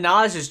 Nicki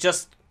Minaj is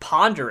just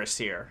ponderous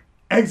here.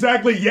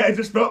 Exactly, yeah, it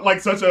just felt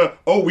like such a,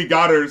 we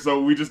got her,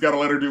 so we just gotta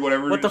let her do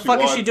whatever What the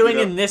fuck is she doing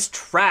in this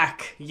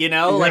track, you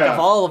know? Like, of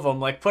all of them,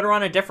 like, put her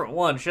on a different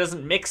one. She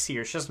doesn't mix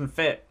here, she doesn't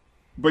fit.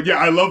 But yeah,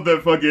 I love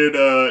that fucking,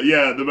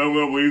 the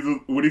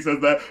moment when he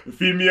says that,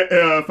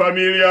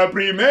 familia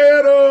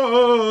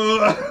primero,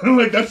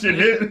 like, that shit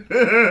hit.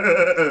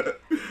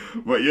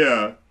 But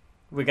yeah.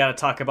 We gotta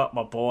talk about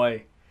my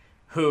boy,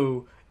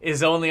 who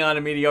is only on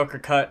a mediocre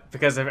cut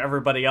because of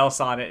everybody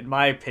else on it, in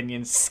my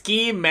opinion.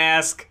 Ski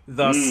Mask,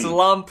 the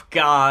Slump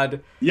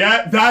God.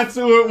 Yeah, that's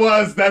who it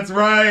was. That's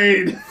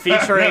right.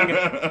 Featuring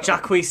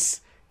Jacquees,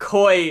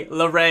 Coy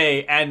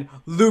Leray, and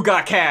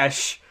Luga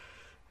Cash.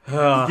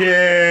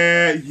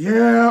 Yeah,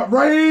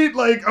 right?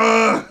 Like,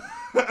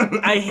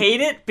 I hate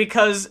it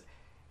because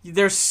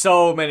there's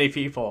so many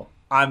people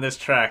on this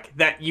track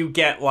that you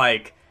get,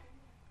 like,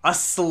 a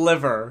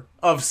sliver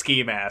of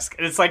Ski Mask.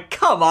 And it's like,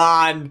 come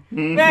on,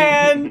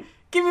 man.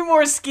 Give me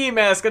more Ski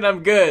Mask and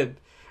I'm good.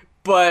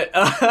 But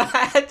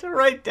I had to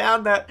write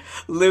down that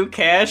Lou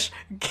Cash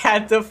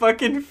got the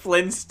fucking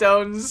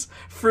Flintstones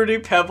Fruity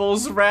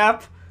Pebbles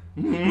rap.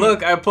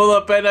 Look, I pull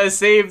up and I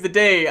save the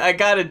day. I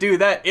gotta do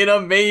that in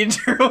a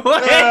major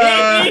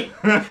way.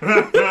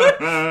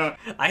 I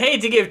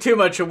hate to give too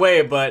much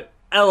away, but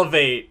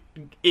Elevate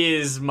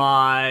is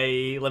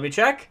my... Let me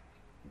check.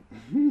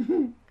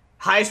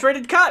 Highest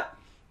rated cut.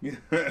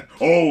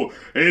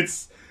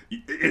 It's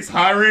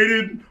high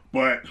rated,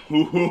 but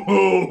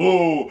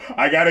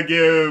I gotta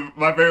give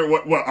my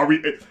favorite. What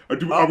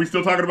are we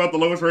still talking about the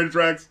lowest rated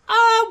tracks?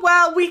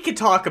 Well, we could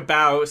talk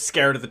about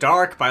 "Scared of the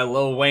Dark" by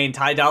Lil Wayne,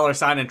 Ty Dolla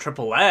 $ign, and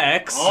Triple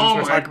X. Since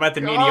we're talking about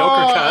the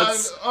mediocre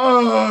cuts.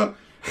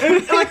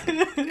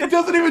 It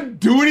doesn't even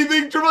do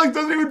anything. Triple X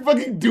doesn't even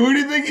fucking do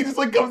anything. He just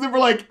like comes in for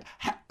like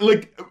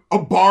a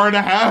bar and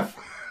a half.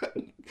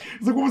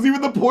 It's like, what was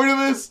even the point of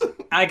this?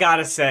 I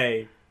gotta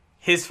say,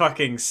 his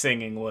fucking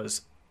singing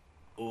was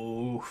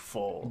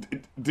awful.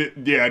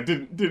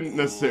 Didn't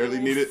necessarily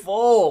need it.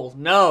 Full.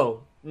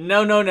 No.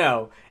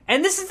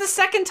 And this is the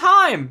second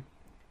time.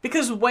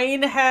 Because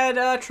Wayne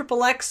had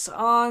Triple X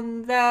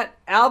on that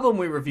album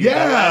we reviewed.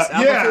 Yeah, that last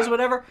album,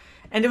 whatever.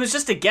 And it was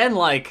just, again,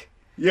 like,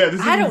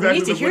 I don't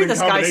need to hear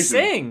this guy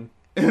sing.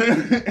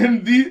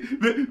 And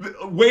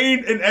the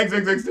Wayne and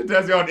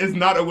XXXTentacion is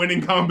not a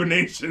winning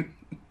combination.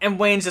 And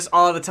Wayne's just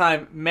all the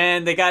time,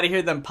 man, they gotta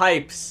hear them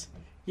pipes.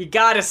 You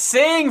gotta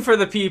sing for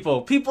the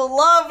people. People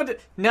loved it.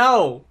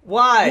 No.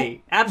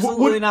 Why?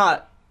 Absolutely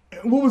not.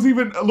 what was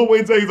even Lil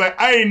Wayne saying? He's like,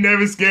 I ain't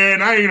never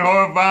scared, I ain't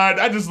horrified.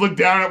 I just look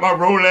down at my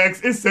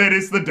Rolex. It said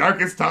it's the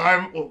darkest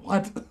time. Well,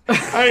 what?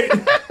 That's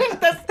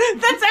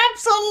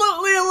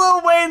absolutely a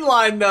Lil Wayne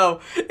line,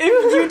 though. If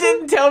you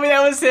didn't tell me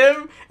that was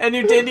him, and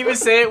you didn't even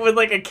say it with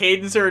like a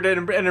cadence or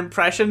an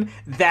impression,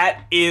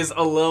 that is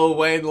a Lil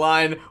Wayne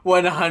line,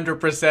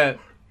 100%.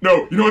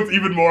 No, you know what's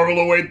even more of a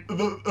Lil Wayne?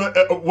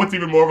 What's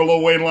even more of a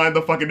Lil Wayne line?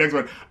 The fucking next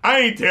one. I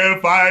ain't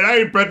terrified. I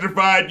ain't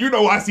petrified. You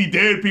know I see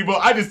dead people.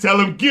 I just tell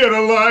them, get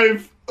a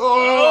life.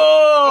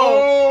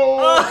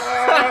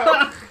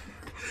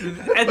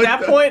 At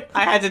that point,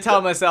 I had to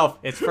tell myself,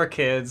 it's for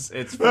kids.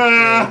 It's for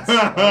kids. All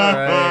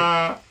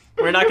right.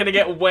 We're not gonna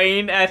get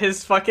Wayne at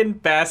his fucking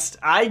best.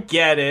 I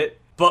get it.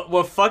 But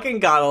what fucking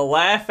got a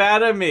laugh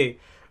out of me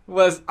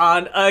was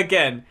on,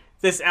 again,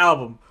 this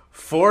album.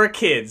 For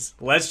kids.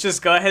 Let's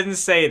just go ahead and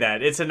say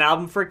that. It's an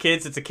album for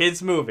kids. It's a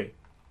kids movie.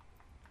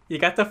 You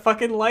got the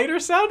fucking lighter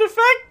sound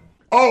effect?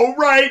 Oh,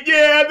 right.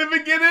 Yeah, at the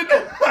beginning.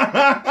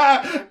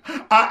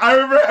 I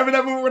remember having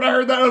that movie when I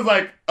heard that. I was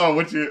like, oh,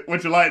 what you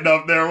lighting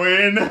up there,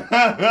 Wayne?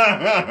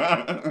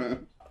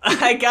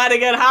 I gotta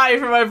get high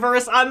for my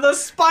verse on the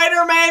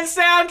Spider-Man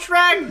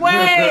soundtrack,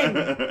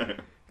 Wayne!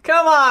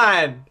 Come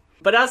on!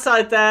 But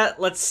outside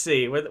that, let's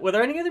see. Were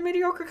there any other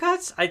mediocre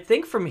cuts? I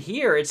think from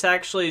here, it's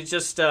actually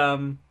just,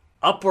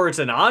 upwards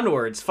and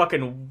onwards.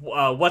 Fucking,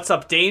 What's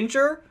Up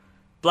Danger?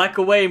 Black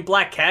Away and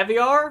Black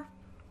Caviar?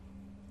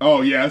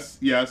 Oh, yes.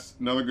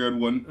 Another good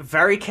one.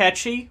 Very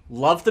catchy.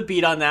 Love the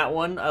beat on that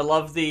one. I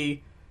love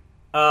the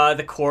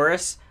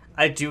chorus.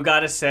 I do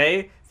gotta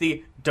say,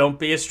 the Don't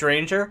Be a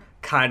Stranger,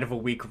 kind of a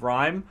weak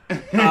rhyme.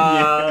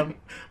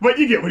 But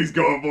you get what he's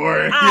going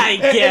for. I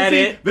get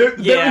it. There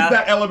is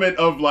that element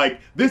of,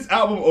 like, this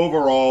album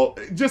overall,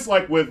 just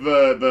like with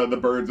the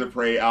Birds of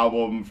Prey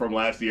album from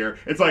last year,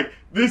 it's like,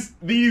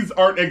 these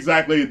aren't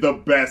exactly the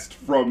best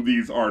from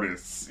these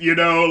artists, you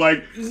know?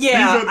 Like,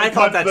 yeah, these are the I cuts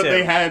thought that too.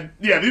 they had.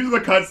 Yeah, these are the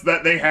cuts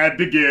that they had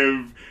to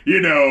give. You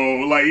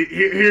know, like,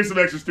 here's some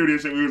extra studio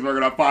shit we was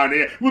working on. Fine,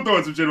 yeah, we'll throw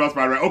in some shit about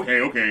Spider-Man.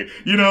 Okay.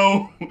 You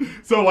know?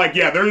 So, like,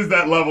 yeah, there is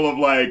that level of,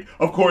 like,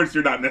 of course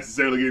you're not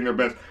necessarily getting their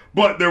best.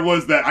 But there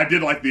was that, I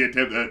did like the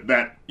attempt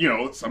that, you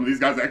know, some of these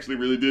guys actually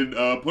really did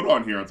put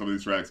on here on some of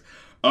these tracks.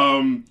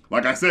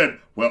 Like I said,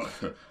 well,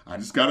 I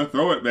just gotta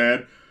throw it,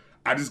 man.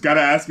 I just gotta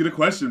ask you the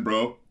question,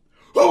 bro.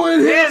 Who in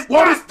here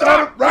wanna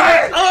start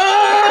right?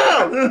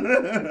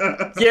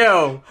 Oh!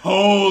 Yo.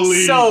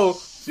 Holy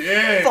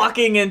shit.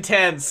 Fucking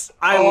intense.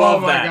 I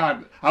love that. Oh my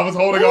god. I was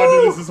holding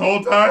on to this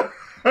whole time.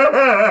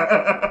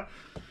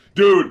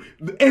 Dude,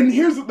 and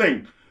here's the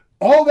thing.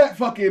 All that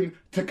fucking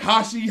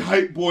Tekashi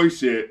hype boy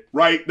shit,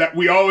 right? That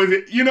we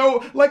always, you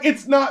know, like,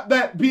 it's not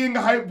that being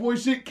a hype boy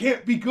shit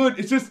can't be good.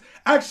 It's just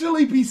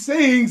actually be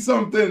saying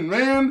something,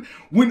 man.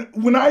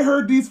 When I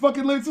heard these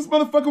fucking lyrics, this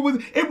motherfucker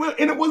and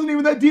it wasn't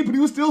even that deep, and he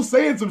was still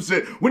saying some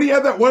shit. When he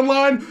had that one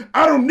line,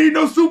 I don't need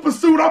no super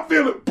suit, I'm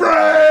feeling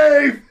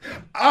brave.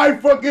 I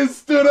fucking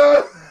stood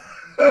up.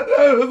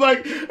 I was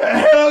like,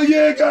 hell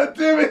yeah,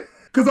 goddammit.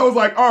 Because I was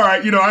like, all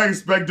right, you know, I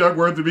expect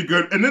Duckworth to be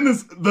good. And then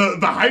the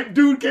hype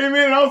dude came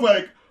in, and I was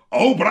like,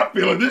 oh, but I'm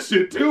feeling this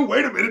shit too.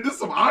 Wait a minute, this is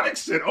some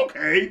Onyx shit.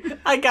 Okay.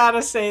 I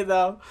gotta say,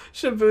 though,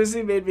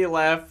 Shabuzi made me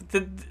laugh.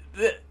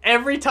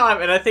 Every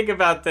time, and I think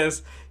about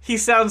this, he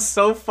sounds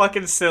so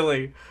fucking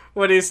silly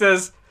when he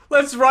says,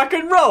 let's rock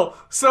and roll.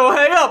 So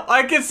hang up,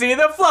 I can see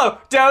the flow.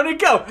 Down and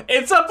go.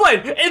 It's a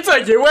plane. It's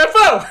a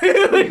UFO.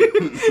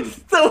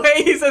 The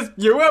way he says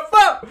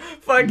UFO.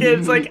 Fucking,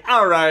 it's like,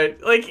 all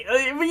right. Like,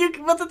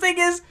 but the thing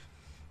is,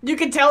 you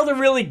can tell they're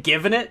really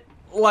giving it.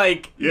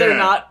 Like, they're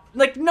not,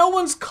 like, no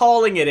one's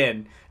calling it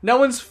in. No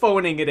one's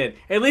phoning it in.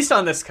 At least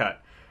on this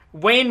cut.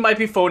 Wayne might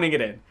be phoning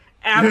it in.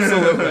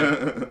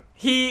 Absolutely.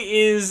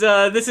 He is,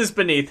 this is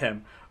beneath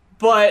him.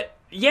 But,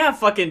 yeah,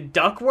 fucking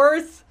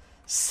Duckworth.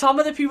 Some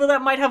of the people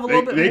that might have a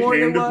little bit more.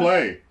 They came to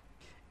play.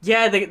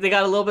 Yeah, they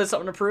got a little bit of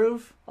something to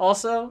prove.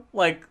 Also,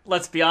 like,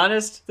 let's be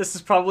honest, this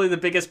is probably the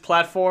biggest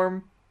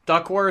platform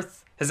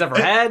Duckworth has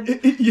ever had.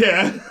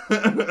 Yeah.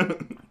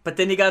 But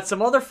then you got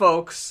some other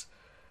folks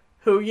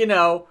who, you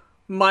know,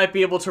 might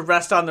be able to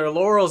rest on their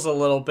laurels a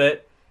little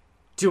bit.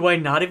 Do I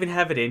not even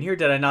have it in here?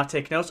 Did I not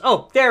take notes?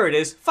 Oh, there it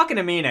is. Fucking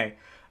Amine.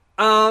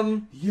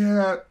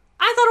 Yeah.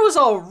 I thought it was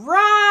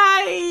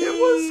alright. It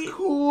was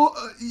cool.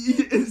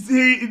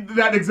 See,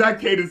 that exact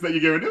cadence that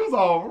you gave it was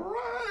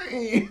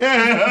alright.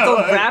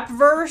 The rap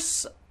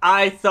verse,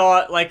 I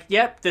thought, like,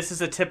 yep, this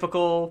is a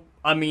typical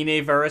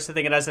Amine verse. I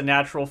think it has a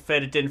natural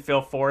fit. It didn't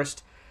feel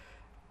forced.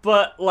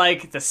 But,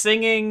 like, the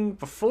singing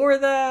before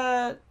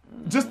that...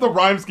 Just the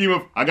rhyme scheme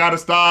of, I gotta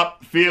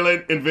stop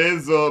feeling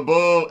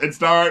invisible and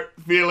start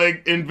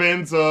feeling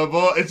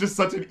invincible. It's just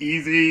such an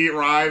easy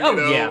rhyme, you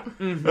know? Yeah.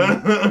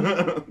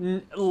 Mm-hmm.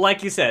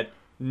 Like you said,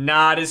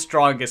 not his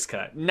strongest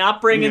cut.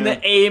 Not bringing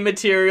the A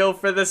material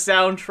for the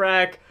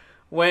soundtrack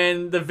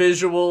when the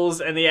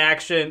visuals and the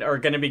action are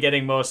going to be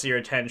getting most of your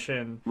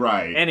attention.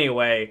 Right.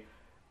 Anyway,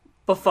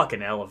 but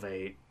fucking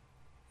elevate.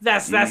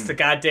 That's the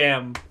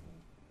goddamn...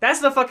 That's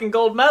the fucking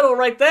gold medal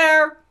right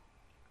there.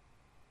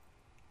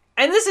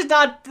 And this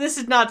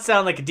is not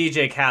sound like a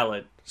DJ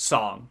Khaled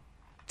song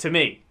to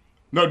me.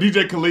 No,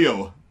 DJ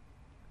Khalil.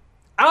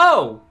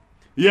 Oh.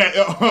 Yeah.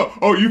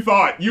 Oh, you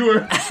thought you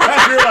were like,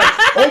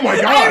 oh my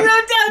god. I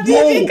wrote down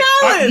DJ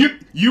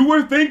Khaled. You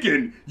were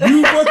thinking.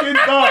 You fucking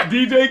thought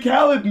DJ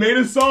Khaled made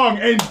a song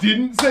and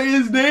didn't say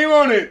his name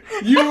on it.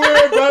 You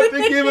were about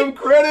to give him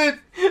credit.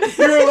 You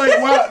were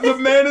like, wow, the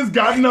man has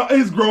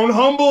grown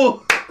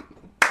humble.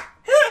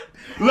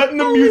 Letting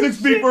the music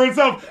speak for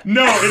itself.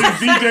 No, it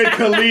is DJ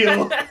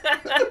Khalil.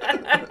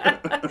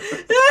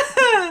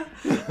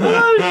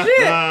 Oh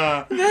shit!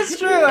 That's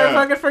true. I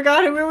fucking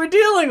forgot who we were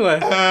dealing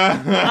with.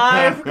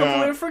 I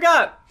completely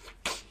forgot.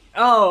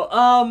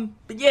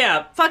 But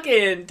yeah,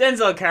 fucking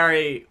Denzel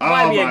Curry,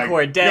 YBN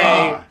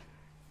Corday.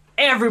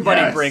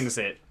 Everybody brings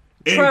it.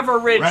 Trevor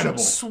Rich,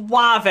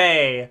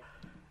 Suave.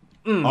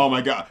 Oh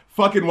my god.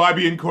 Fucking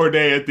YBN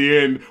Corday at the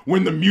end,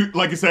 when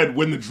like I said,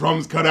 when the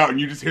drums cut out and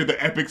you just hear the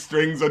epic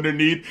strings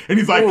underneath, and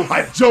he's like,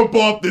 I jump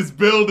off this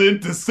building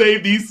to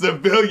save these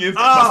civilians.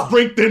 My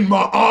strength and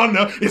my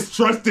honor is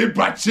trusted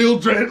by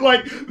children.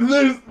 Like,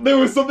 there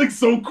was something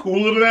so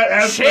cool to that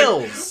aspect.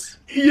 Chills.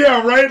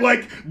 Yeah, right?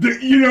 Like,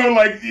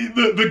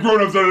 the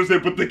grown-ups don't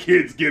understand, but the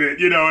kids get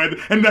it,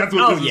 and that's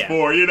what this is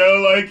for,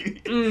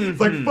 like, it's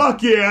like,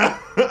 fuck yeah.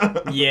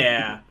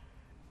 Yeah.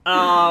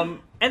 And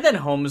then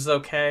Home is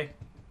okay.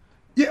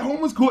 Yeah,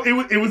 Home was cool. It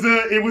was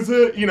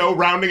a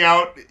rounding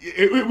out.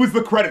 It was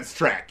the credits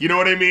track. You know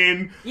what I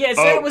mean? Yeah, it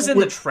said it was in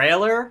the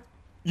trailer.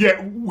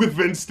 Yeah, with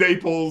Vince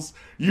Staples.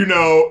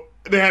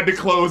 They had to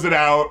close it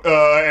out,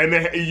 and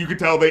you could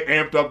tell they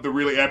amped up the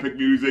really epic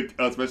music,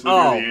 especially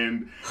near the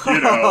end.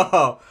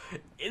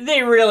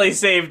 They really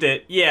saved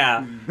it.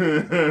 Yeah,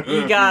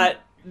 you got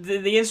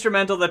the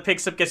instrumental that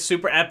picks up gets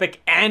super epic,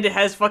 and it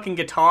has fucking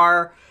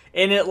guitar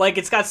in it. Like,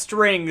 it's got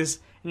strings,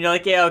 and you're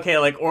like, yeah, okay,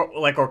 like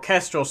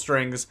orchestral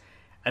strings.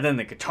 And then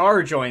the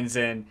guitar joins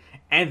in,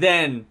 and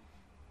then,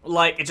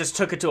 like, it just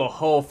took it to a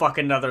whole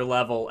fucking other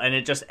level, and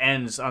it just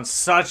ends on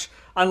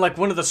like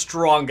one of the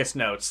strongest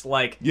notes.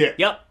 Like,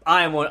 yep,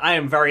 I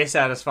am very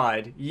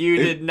satisfied. You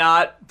did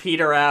not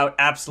peter out.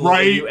 Absolutely,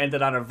 right? You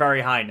ended on a very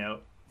high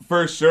note.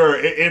 For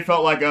sure, it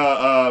felt like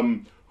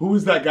who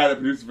was that guy that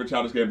produced for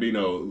Childish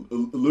Gambino?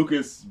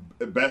 Lucas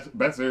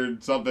Besser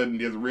something.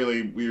 He has a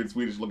really weird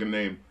Swedish looking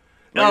name.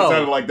 Like, it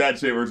sounded like that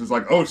shit where it's just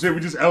like, oh shit,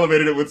 we just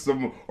elevated it with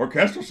some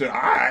orchestral shit.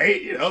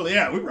 Alright,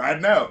 we're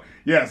riding out.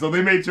 Yeah, so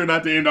they made sure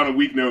not to end on a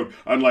weak note,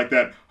 unlike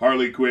that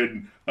Harley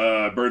Quinn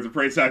Birds of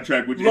Prey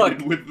soundtrack, which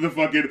ended with the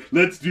fucking,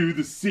 let's do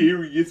the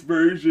serious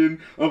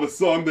version of a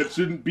song that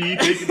shouldn't be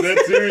taken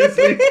that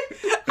seriously.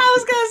 I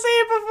was gonna say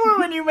it before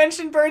when you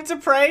mentioned Birds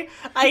of Prey.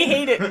 I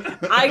hate it.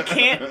 I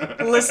can't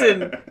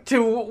listen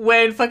to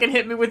when fucking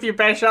Hit Me With Your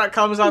Best Shot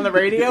comes on the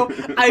radio.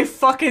 I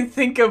fucking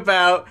think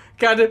about,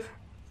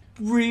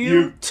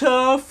 real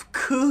tough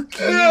cookie.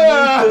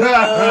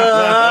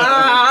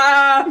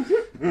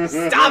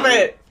 Stop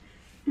it!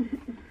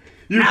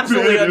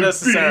 Absolutely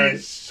unnecessary.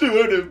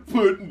 Should have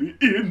put me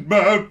in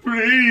my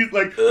place.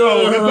 Like,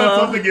 that's not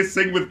something you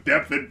sing with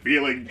depth and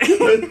feeling.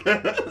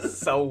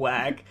 So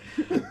whack.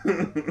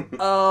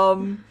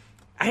 I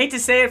hate to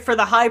say it for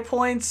the high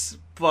points,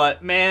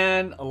 but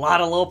man, a lot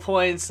of low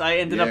points. I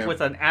ended up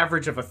with an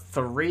average of a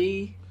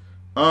 3.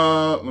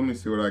 Let me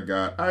see what I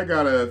got. I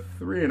got a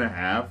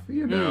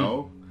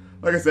 3.5,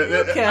 Like I said,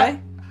 okay.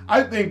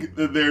 I think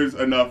that there's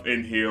enough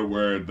in here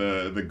where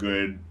the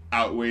good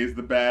outweighs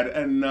the bad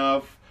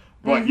enough.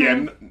 But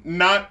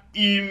not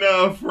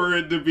enough for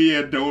it to be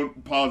a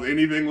don't pause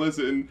anything,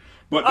 listen.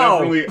 But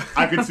definitely,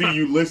 I could see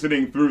you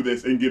listening through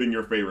this and getting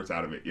your favorites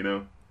out of it,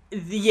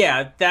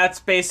 Yeah,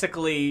 that's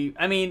basically,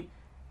 I mean,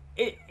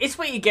 it's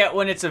what you get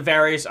when it's a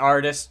various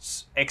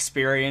artists'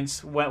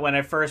 experience. When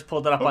I first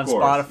pulled it up on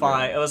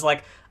Spotify, it was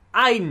like,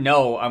 I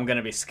know I'm going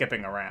to be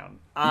skipping around.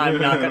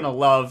 I'm not going to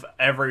love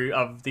every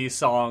of these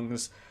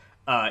songs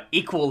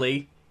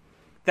equally.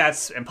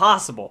 That's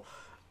impossible.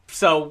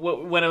 So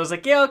when it was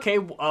like, yeah, okay,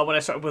 when I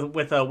started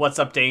with What's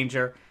Up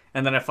Danger,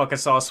 and then I fucking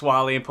saw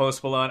Swally and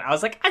Post Malone, I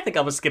was like, I think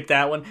I'm going to skip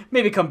that one.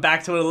 Maybe come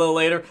back to it a little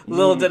later.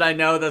 Little did I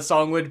know that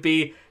song would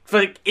be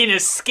like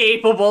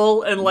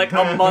inescapable in like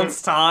a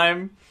month's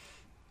time.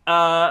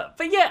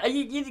 But yeah,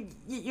 you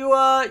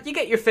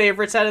get your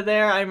favorites out of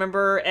there. I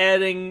remember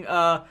adding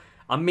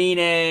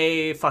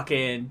Amine,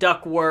 fucking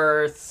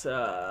Duckworth,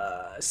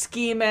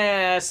 Ski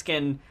Mask,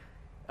 and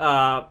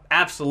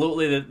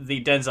absolutely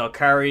the Denzel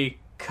Curry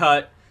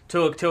cut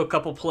to a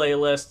couple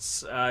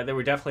playlists. There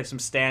were definitely some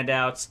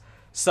standouts,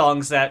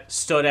 songs that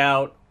stood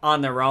out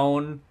on their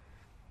own.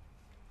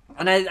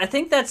 And I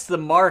think that's the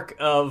mark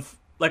of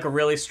like a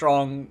really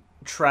strong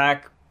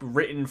track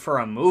written for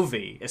a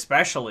movie,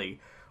 especially,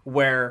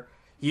 where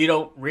you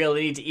don't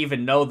really need to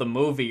even know the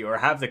movie or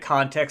have the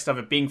context of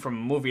it being from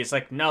a movie. It's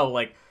like, no,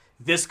 like,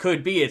 this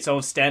could be its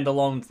own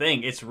standalone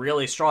thing. It's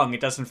really strong. It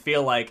doesn't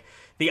feel like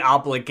the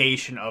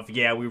obligation of,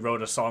 yeah, we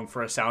wrote a song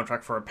for a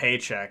soundtrack for a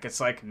paycheck. It's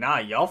like, nah,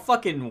 y'all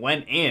fucking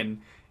went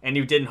in and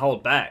you didn't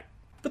hold back.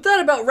 But that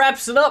about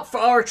wraps it up for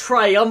our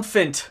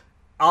triumphant,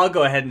 I'll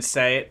go ahead and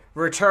say it,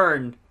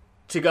 return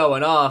to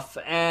Going Off.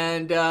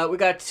 And we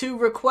got 2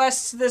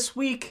 requests this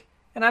week.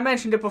 And I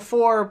mentioned it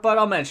before, but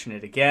I'll mention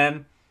it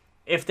again.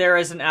 If there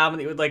is an album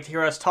that you would like to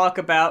hear us talk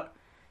about,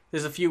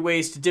 there's a few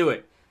ways to do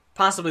it.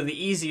 Possibly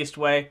the easiest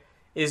way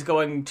is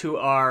going to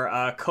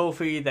our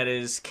Ko-fi, that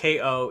is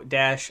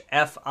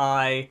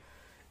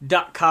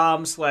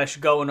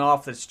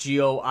ko-fi.com/goinoff. That's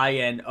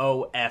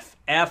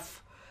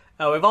GOINOFF.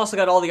 We've also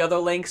got all the other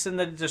links in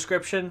the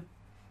description.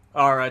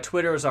 Our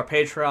Twitters, our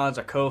Patreons,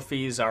 our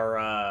Ko-fis,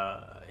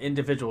 our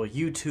individual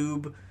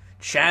YouTube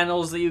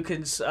channels that you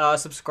can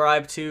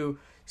subscribe to.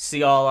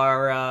 See all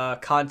our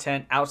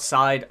content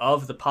outside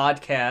of the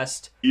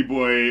podcast.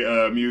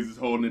 E-boy Muse is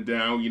holding it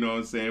down, you know what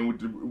I'm saying,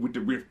 with the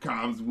riff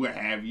comms, what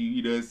have you,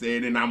 you know what I'm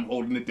saying, and I'm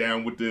holding it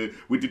down with the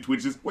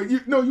Twitches. Wait, you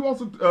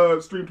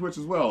also stream Twitch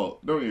as well,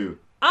 don't you?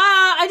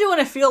 I do when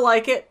I feel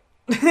like it.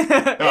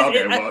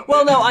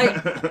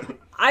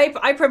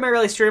 I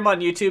primarily stream on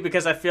YouTube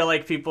because I feel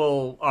like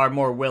people are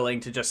more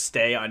willing to just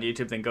stay on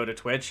YouTube than go to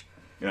Twitch.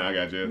 Yeah, I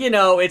got you. You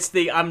know, it's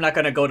the I'm not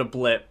gonna go to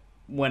Blip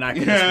when I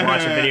can just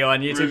watch a video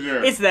on YouTube.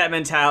 Sure. It's that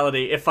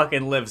mentality. It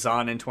fucking lives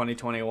on in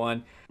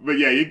 2021. But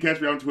yeah, you can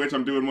catch me on Twitch.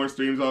 I'm doing more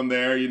streams on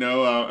there, you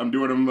know. I'm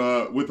doing them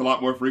with a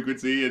lot more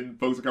frequency, and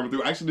folks are coming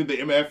through. I actually did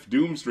the MF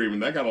Doom stream,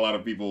 and that got a lot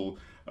of people.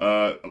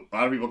 A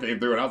lot of people came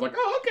through, and I was like,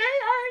 "Oh, okay,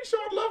 all right,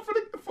 showing love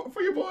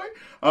for your boy."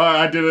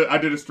 I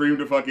did a stream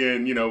to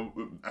fucking, you know,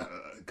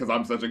 because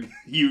I'm such a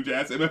huge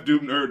ass MF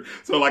Doom nerd.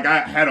 So like,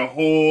 I had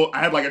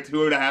like a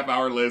 2.5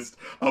 hour list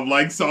of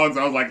like songs.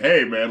 I was like,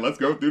 "Hey man, let's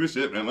go through the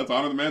shit, man. Let's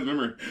honor the man's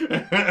memory."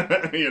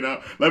 You know,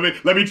 let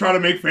me try to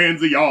make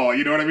fans of y'all.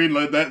 You know what I mean?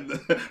 Like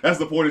that's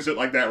the point of shit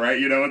like that, right?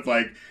 You know, it's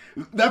like.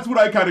 That's what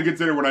I kind of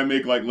consider when I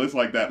make like lists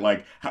like that.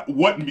 Like,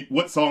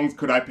 what songs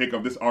could I pick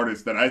of this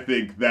artist that I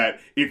think that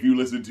if you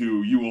listen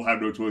to, you will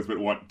have no choice but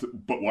want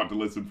to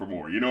listen for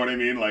more. You know what I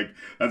mean? Like,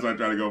 that's what I'm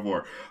trying to go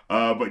for.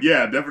 But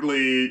yeah,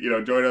 definitely, you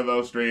know, join on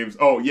those streams.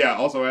 Oh yeah,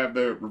 also I have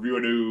the review a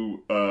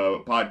new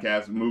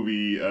podcast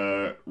movie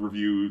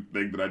review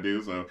thing that I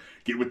do. So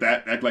get with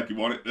that. Act like you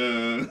want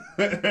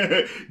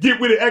it. Get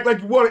with it. Act like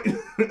you want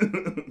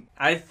it.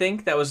 I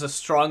think that was the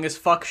strongest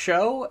fuck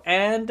show,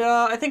 and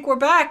I think we're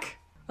back.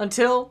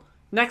 Until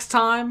next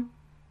time,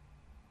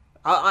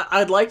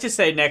 I'd like to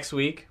say next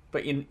week,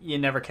 but you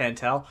never can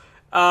tell.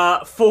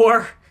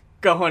 For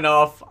Going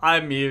Off,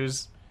 I'm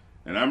Muse.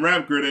 And I'm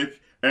Rap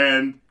Critic,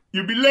 and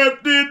you'll be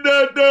left in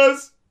the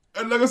dust,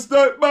 and like a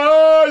stuck by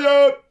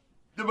up,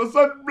 if a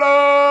sun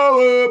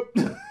blow up.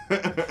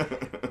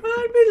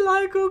 I'd be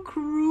like a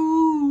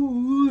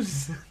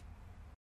cruise.